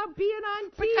excited about being on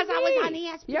TV? Because I was on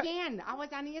ESPN. Yep. I was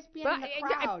on ESPN in the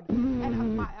crowd.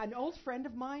 And an old friend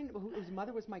of mine, whose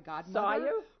mother was my godmother. Saw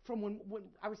you? From when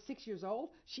I was 6 years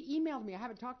old. She emailed me. I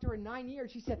haven't talked to her in 9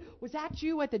 years. She said, "Was that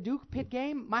you at the Duke Pitt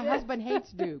game? My husband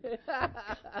hates Duke.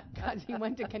 Because he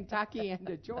went to Kentucky and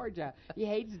to Georgia. He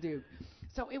hates Duke."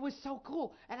 So it was so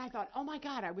cool. And I thought, oh, my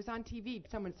God, I was on TV.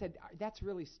 Someone said, that's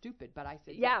really stupid. But I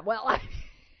said, yeah, well,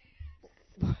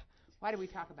 why do we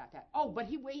talk about that? Oh, but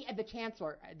the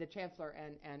chancellor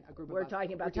and a group of we're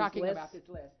talking about this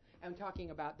list. I'm talking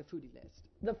about the foodie list.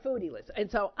 The foodie list.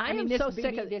 And so I am so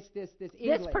sick of this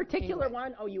particular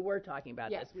one. Oh, you were talking about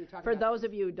this. Yes, we were talking For about those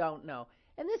of you who don't know.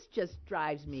 And this just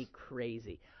drives me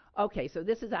crazy. Okay, so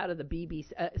this is out of the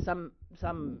BBC,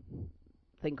 some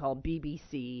thing called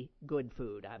BBC Good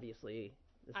Food, obviously.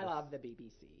 I love the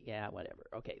BBC. Yeah, whatever.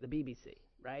 Okay, the BBC,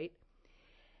 right?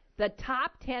 The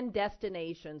top 10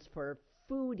 destinations for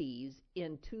foodies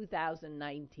in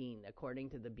 2019, according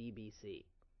to the BBC.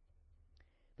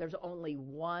 There's only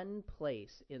one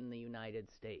place in the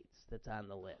United States that's on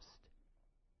the list.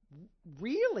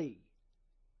 Really?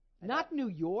 Not New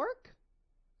York?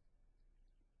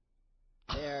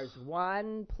 There's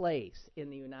one place in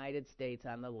the United States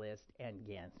on the list, and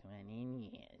guess what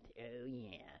it is? Oh,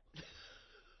 yeah.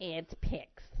 It's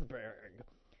Pittsburgh.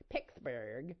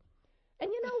 Pittsburgh. And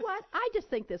you know what? I just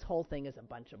think this whole thing is a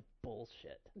bunch of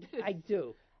bullshit. I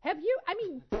do. Have you? I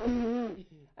mean,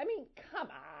 come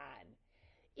on.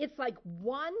 It's like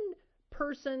one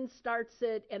person starts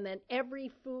it, and then every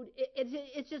food.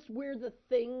 It's just we're the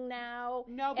thing now.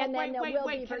 No, but and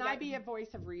wait. Can I be a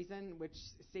voice of reason, which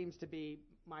seems to be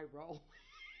my role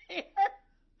here?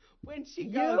 When she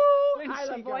goes,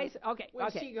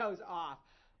 she goes off.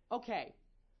 Okay.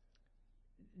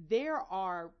 There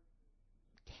are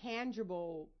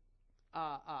tangible.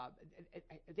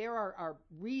 There are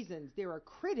reasons. There are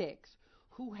critics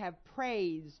who have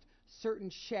praised certain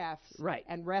chefs Right.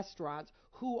 and restaurants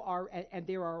who are, and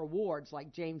there are awards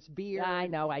like James Beard. I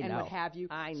know. And what have you.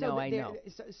 I know.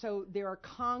 So there are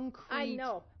concrete I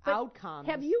know. But outcomes.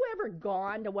 have you ever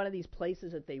gone to one of these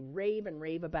places that they rave and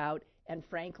rave about, and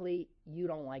frankly, you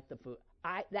don't like the food?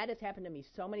 That has happened to me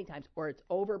so many times, or it's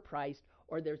overpriced,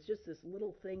 or there's just this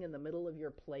little thing in the middle of your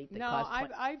plate that costs.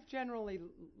 No, I've generally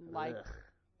liked.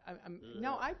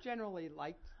 I've generally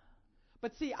liked.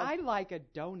 But see, I like a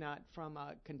donut from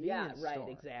a convenience store. Yeah, right,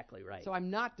 exactly right. So I'm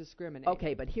not discriminating.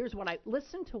 Okay, but here's what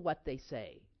listen to what they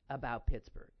say about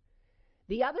Pittsburgh.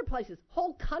 The other places,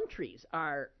 whole countries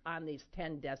are on these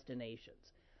 10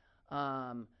 destinations.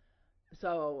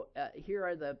 So here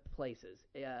are the places: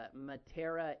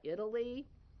 Matera, Italy,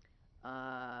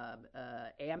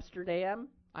 Amsterdam.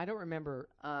 I don't remember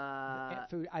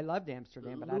food. I loved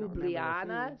Amsterdam, but I don't remember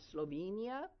Ljubljana,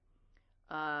 Slovenia.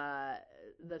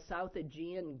 The South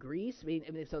Aegean, Greece. I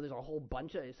mean, so there's a whole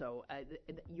bunch of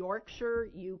Yorkshire,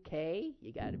 UK.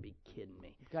 You got to be kidding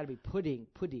me. It's got to be pudding.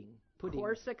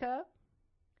 Corsica,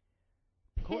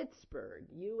 Pittsburgh,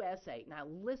 USA. Now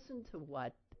listen to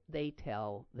what they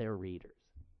tell their readers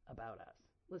about us.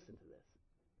 Listen to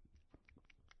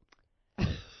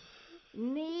this.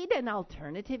 Need an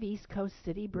alternative East Coast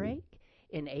city break?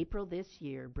 In April this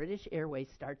year, British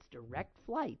Airways starts direct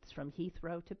flights from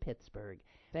Heathrow to Pittsburgh.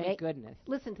 Thank goodness.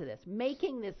 Listen to this.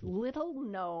 Making this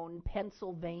little-known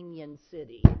Pennsylvanian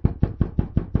city.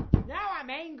 Now I'm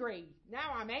angry.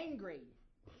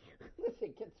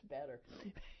 It gets better.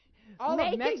 All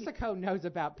of Mexico knows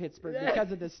about Pittsburgh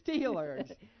because of the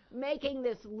Steelers. Making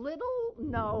this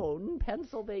little-known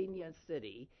Pennsylvania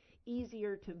city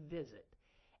easier to visit.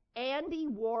 Andy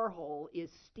Warhol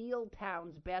is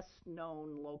Steeltown's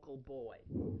best-known local boy.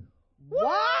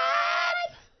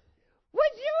 What?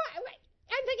 Would you?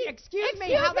 I'm thinking. Excuse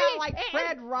me. How about like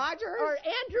Fred Rogers or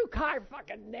Andrew Carr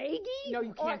fucking Nagy? No,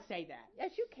 you can't say that.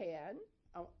 Yes, you can.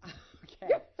 Oh,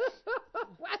 okay.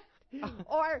 What?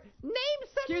 Or name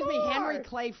some Excuse more. me, Henry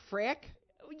Clay Frick.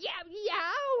 Yeah.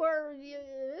 Or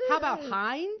how about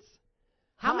Heinz?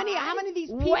 How many of these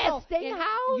people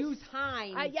Westinghouse? use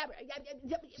Heinz? Yeah.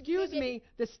 Excuse me,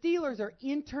 the Steelers are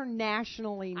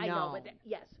internationally known. I know, but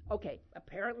yes. Okay,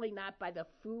 apparently not by the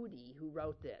foodie who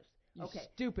wrote this. You okay,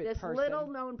 stupid this person.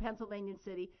 little-known Pennsylvania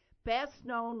city,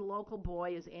 best-known local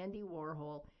boy is Andy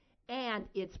Warhol, and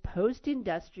its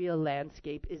post-industrial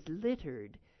landscape is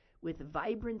littered with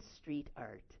vibrant street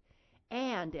art,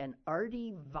 and an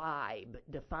arty vibe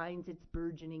defines its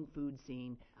burgeoning food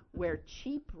scene, where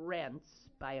cheap rents,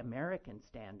 by American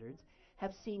standards,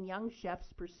 have seen young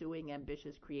chefs pursuing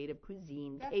ambitious creative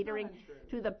cuisine, catering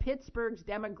to the Pittsburgh's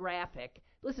demographic.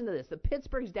 Listen to this, the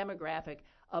Pittsburgh's demographic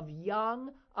of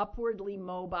young, upwardly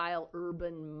mobile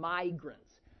urban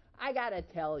migrants. I gotta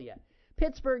tell you,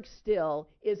 Pittsburgh still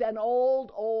is an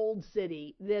old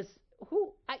city.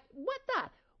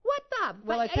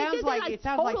 Well, it sounds like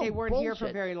they weren't bullshit. here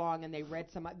for very long, and they read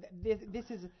some.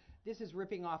 This is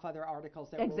ripping off other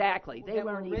articles that they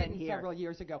weren't written even here several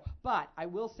years ago. But I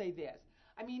will say this.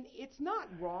 I mean, it's not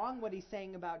wrong what he's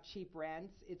saying about cheap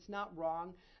rents. It's not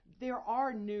wrong. There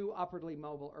are new upwardly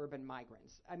mobile urban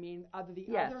migrants. I mean, other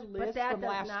list from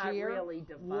last year really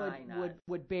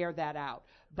would bear that out.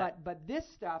 But this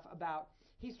stuff about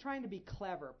he's trying to be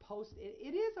clever.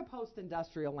 It is a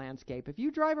post-industrial landscape. If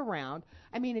you drive around,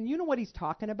 I mean, and you know what he's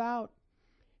talking about?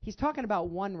 He's talking about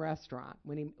one restaurant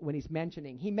when he's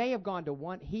mentioning. He may have gone to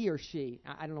one, he or she.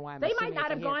 I don't know why I'm They might not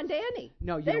have gone to any.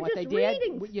 No, you know what they did?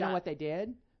 You know what they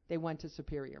did? They went to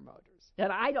Superior Motors.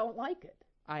 And I don't like it.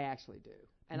 I actually do.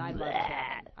 And I love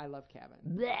Kevin. I love Kevin.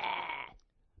 Bleh.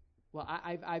 Well,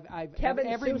 I've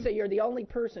Kevin Sousa, you're the only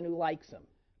person who likes him.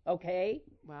 Okay?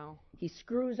 Well, he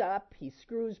screws up. He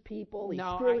screws people. He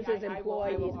no, screws his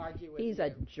employees. I will argue with he's you. a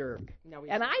jerk. No,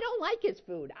 and I don't like his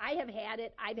food. I have had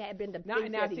it. I've been to things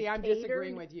now, that see, I'm catered.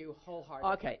 disagreeing with you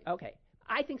wholeheartedly. Okay.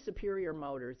 I think Superior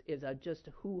Motors is just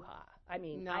a hoo-ha. I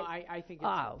mean, no, I think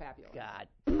it's fabulous. God.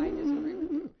 I disagree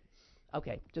with you.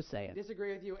 Okay, just saying.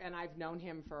 Disagree with you, and I've known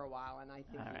him for a while, and I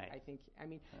think All right. I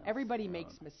mean, everybody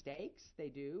makes mistakes. They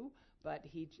do. But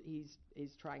he's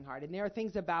trying hard, and there are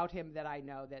things about him that I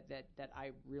know that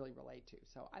I really relate to.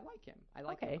 So I like him. I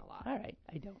like him a lot. All right,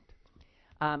 I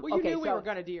don't. Well, you knew we were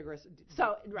going to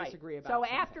disagree about. So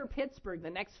something. after Pittsburgh,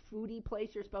 the next foodie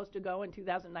place you're supposed to go in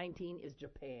 2019 is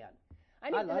Japan. I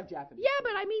love Japanese. Yeah,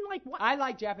 but I mean, like what? I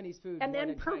like Japanese food. And more then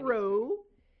than Peru,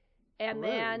 and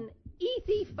then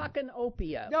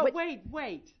Ethiopia. No, wait.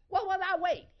 Well, now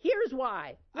wait. Here's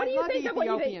why. What do you think of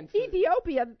Ethiopian food?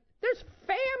 Ethiopia? There's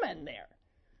famine there.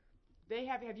 They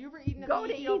have you ever eaten at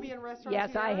the Ethiopian restaurant?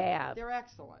 Yes, I have. They're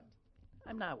excellent.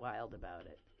 I'm not wild about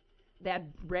it.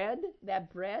 that bread, that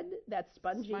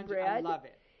spongy bread. I love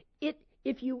it.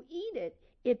 If you eat it,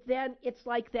 it's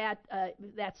like that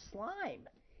slime.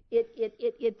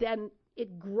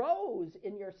 It grows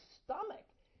in your stomach.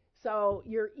 So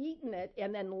you're eating it,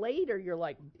 and then later you're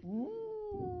like,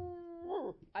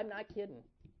 I'm not kidding.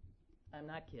 Well,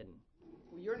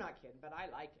 you're not kidding, but I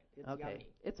like it. It's okay, yummy.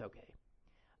 it's okay.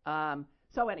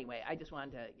 So anyway, I just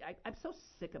wanted to. I'm so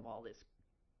sick of all this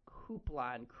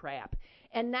hoopla and crap,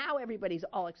 and now everybody's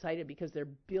all excited because they're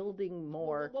building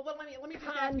more well, let me just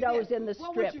ask you condos this. in the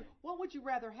strip. What would you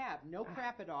rather have? No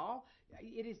crap at all?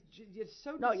 It's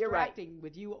so No, you're right. distracting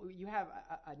with you. You have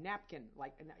a napkin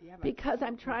you have because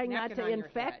I'm trying not to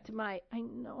infect my. I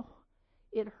know,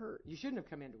 it hurts. You shouldn't have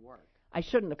come into work. I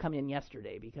shouldn't have come in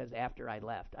yesterday because after I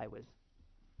left, I was.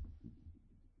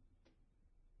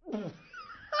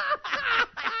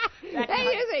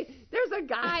 There's a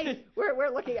guy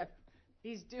we're looking at.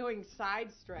 He's doing side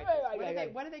stretches.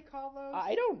 What do they call those?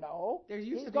 I don't know. There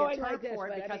used to be a term for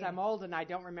it because I'm old and I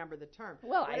don't remember the term.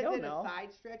 Well, I don't know. A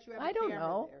side stretch? You have I don't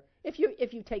know. There.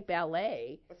 If you take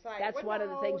ballet, that's one of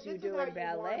the things you do in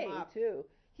ballet too.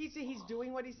 He's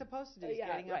doing what he's supposed to do. He's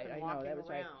getting up and walking around.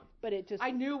 Right. But it just. I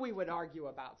knew we would argue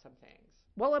about some things.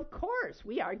 Well, of course,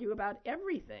 we argue about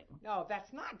everything. No,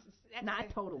 that's not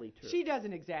totally true. She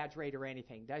doesn't exaggerate or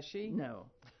anything, does she? No.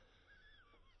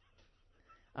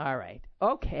 All right.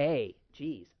 Okay.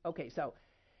 Jeez. Okay. So,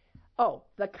 4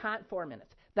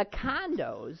 minutes. The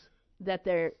condos that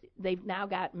they've now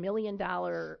got $1 million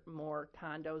more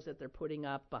condos that they're putting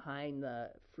up behind the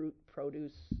fruit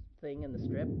produce thing in the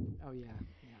strip. Oh yeah.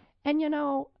 And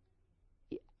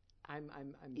I'm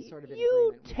sort of in you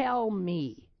agreement with tell you.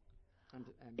 me.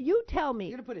 You tell me.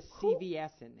 You're gonna put a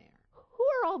CVS in there. Who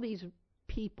are all these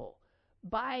people?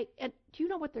 And do you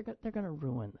know what they're going to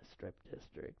ruin the strip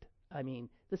district? I mean,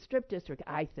 the strip district,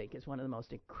 I think, is one of the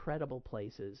most incredible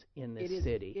places in this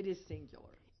city. It is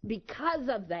singular. Because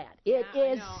of that, it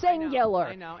is singular.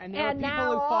 I know. And there are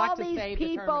people who fought to save the terminal building. And now all these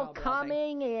people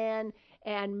coming in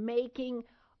and making.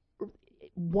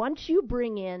 Once you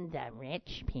bring in the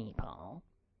rich people,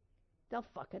 they'll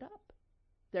fuck it up.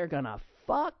 They're gonna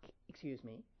fuck,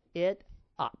 it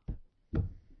up.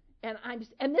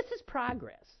 And this is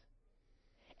progress.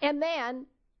 And then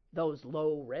those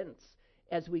low rents,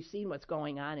 as we've seen what's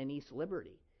going on in East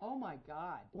Liberty. Oh my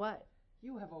God. What?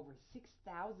 You have over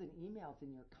 6,000 emails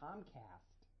in your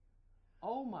Comcast.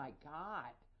 Oh my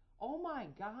God.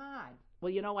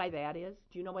 Well, you know why that is?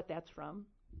 Do you know what that's from?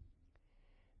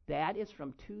 That is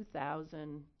from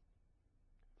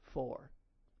 2004.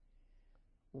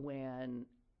 When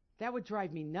that would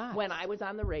drive me nuts. When I was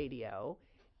on the radio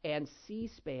and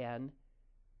C-SPAN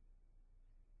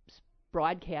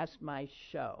broadcast my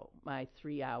show, my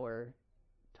 3-hour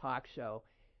talk show,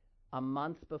 a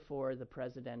month before the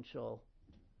presidential,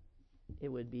 it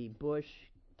would be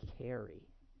Bush-Kerry.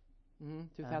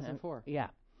 2004. Yeah.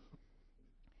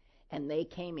 And they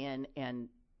came in and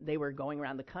they were going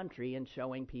around the country and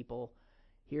showing people,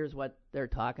 here's what they're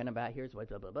talking about, here's what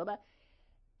blah, blah, blah, blah.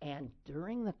 And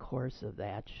during the course of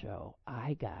that show,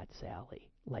 I got, Sally,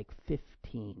 like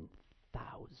 15,000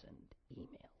 emails.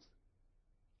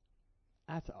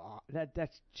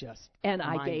 That's just and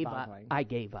I gave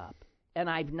up. And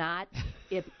I've not.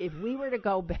 If we were to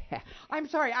go back, I'm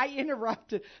sorry, I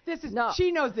interrupted. No.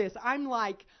 She knows this. I'm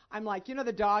like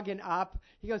the dog in Up.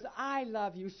 He goes, "I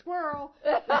love you, squirrel."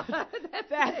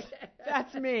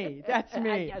 That's me. That's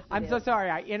me. I'm so sorry.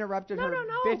 I interrupted her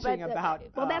bitching about.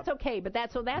 Well, that's okay. But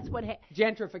that's what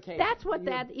gentrification. That's what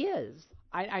that is.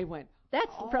 I went.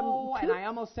 That's and I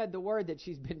almost said the word that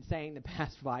she's been saying the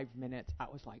past 5 minutes. I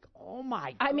was like, oh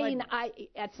my God. I mean,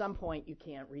 at some point you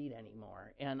can't read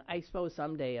anymore, and I suppose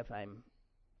someday if I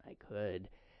could.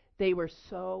 It was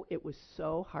so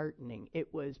heartening.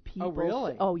 It was people. Oh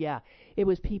really? Oh yeah. It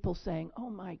was people saying, "Oh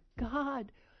my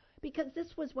God," because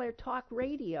this was where talk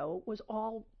radio was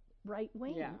all right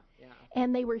wing. Yeah.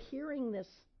 And they were hearing this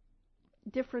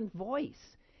different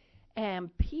voice. And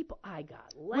people, I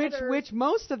got letters. Which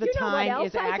most of the time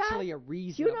is actually a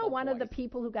reasonable Do you know one voice. of the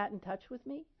people who got in touch with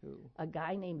me? Who? A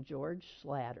guy named George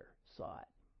Slatter saw it.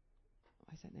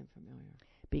 Why is that name familiar?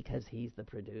 Because he's the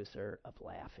producer of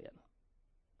Laugh-In.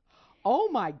 Oh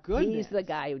my goodness. He's the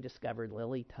guy who discovered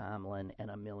Lily Tomlin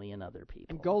and a million other people.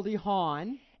 And Goldie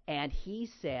Hawn. And he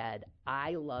said,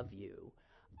 "I love you.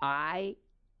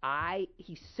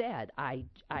 He said, I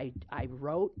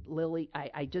wrote Lily,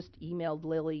 I just emailed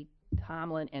Lily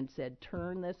Tomlin and said,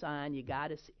 turn this on, you got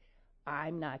to see."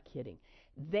 I'm not kidding.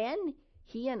 Then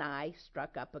he and I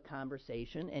struck up a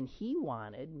conversation, and he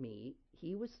was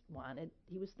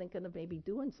thinking of maybe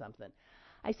doing something.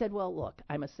 I said, well, look,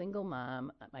 I'm a single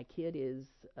mom. My kid is,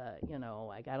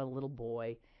 I got a little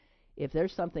boy. If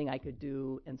there's something I could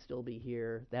do and still be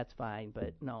here, that's fine.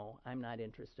 But no, I'm not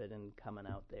interested in coming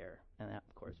out there. And that,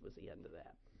 of course, was the end of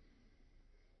that.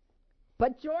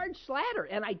 But George Schlatter,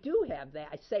 and I do have that.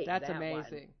 I saved that. That's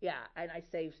amazing. One. Yeah, and I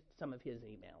saved some of his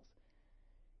emails.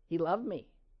 He loved me.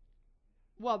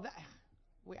 Well,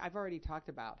 I've already talked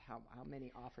about how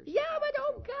many offers. Yeah, but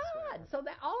oh God! So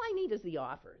that all I need is the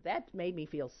offer. That made me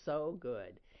feel so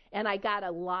good, and I got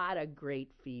a lot of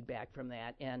great feedback from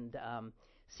that. And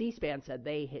C-SPAN said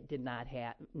they did not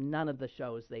have none of the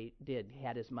shows they did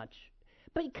had as much,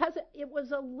 because it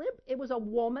was a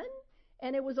woman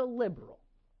and it was a liberal,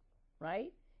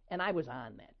 right? And I was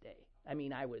on that day. I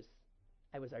mean, I was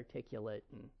articulate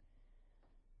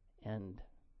and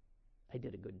I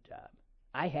did a good job.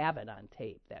 I have it on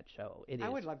tape, that show. I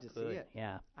would love to see it.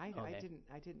 Yeah. I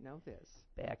didn't know this.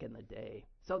 Back in the day.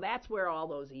 So that's where all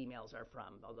those emails are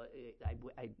from. Although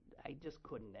I just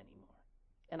couldn't anymore.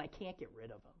 And I can't get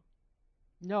rid of them.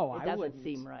 No, it doesn't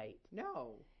seem right.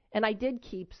 No. And I did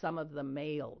keep some of the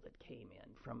mail that came in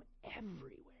from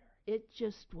everywhere. It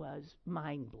just was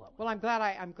mind-blowing. Well, I'm glad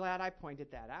I pointed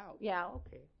that out. Yeah,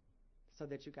 okay. So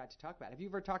that you got to talk about it. Have you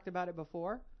ever talked about it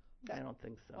before? I don't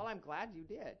think so. Well, I'm glad you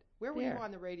did. Where were you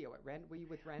on the radio? Were you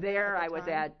with Renda? There, I was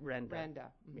at Renda. Renda.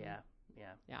 Mm-hmm.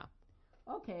 Yeah.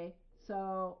 Okay,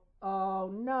 so,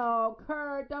 oh no,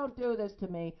 Kurt, don't do this to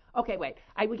me. Okay, wait,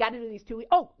 we got to do these two.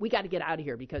 Oh, we got to get out of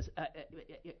here because,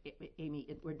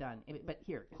 Amy, we're done. But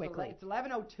here, quickly. It's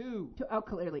 11:02. Oh,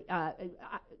 clearly.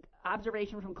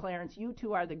 Observation from Clarence, you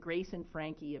two are the Grace and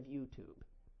Frankie of YouTube.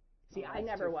 See, I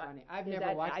never watched. I've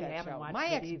never watched that show. My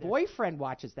ex-boyfriend boyfriend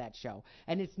watches that show,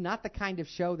 and it's not the kind of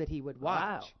show that he would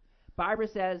watch. Wow. Barbara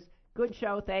says, good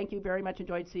show. Thank you. Very much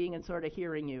enjoyed seeing and sort of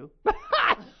hearing you.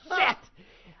 Shit.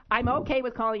 I'm okay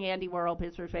with calling Andy Warhol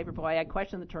Pittsburgh's favorite boy. I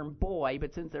question the term boy,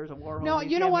 but since there's a Warhol. No,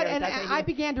 you know what? And I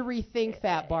began to rethink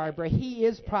that, Barbara. He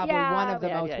is probably one of the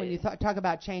most, when you talk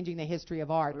about changing the history of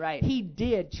art, right. He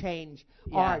did change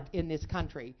art in this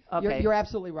country. Okay. You're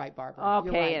absolutely right, Barbara.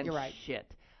 Okay, you're right.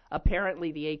 Shit.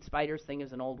 Apparently, the 8 spiders thing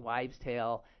is an old wives'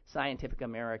 tale. Scientific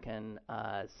American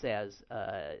says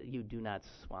you do not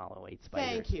swallow 8 spiders.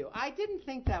 Thank you. I didn't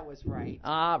think that was right.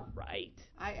 All right.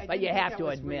 But you have to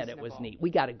admit it was neat. We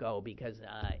got to go because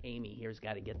Amy here's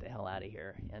got to get the hell out of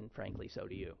here, and frankly, so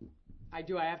do you. I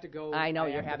do. I have to go. I know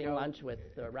you're having lunch with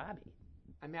Robbie.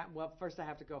 Well, first I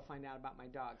have to go find out about my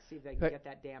dog. See if they can get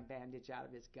that damn bandage out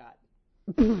of his gut.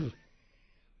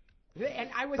 And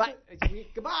I was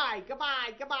goodbye.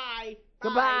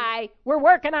 Goodbye. We're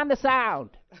working on the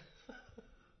sound.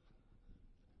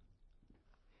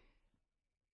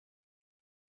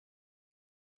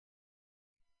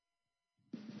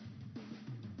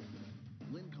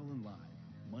 Lynn Cullen Live,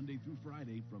 Monday through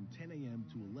Friday from 10 a.m.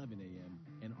 to 11 a.m.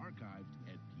 and archived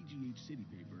at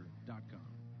pghcitypaper.com.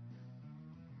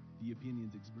 The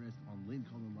opinions expressed on Lynn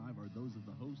Cullen Live are those of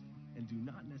the host and do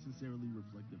not necessarily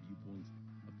reflect the viewpoints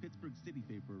of Pittsburgh City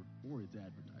Paper or its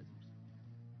advertisers.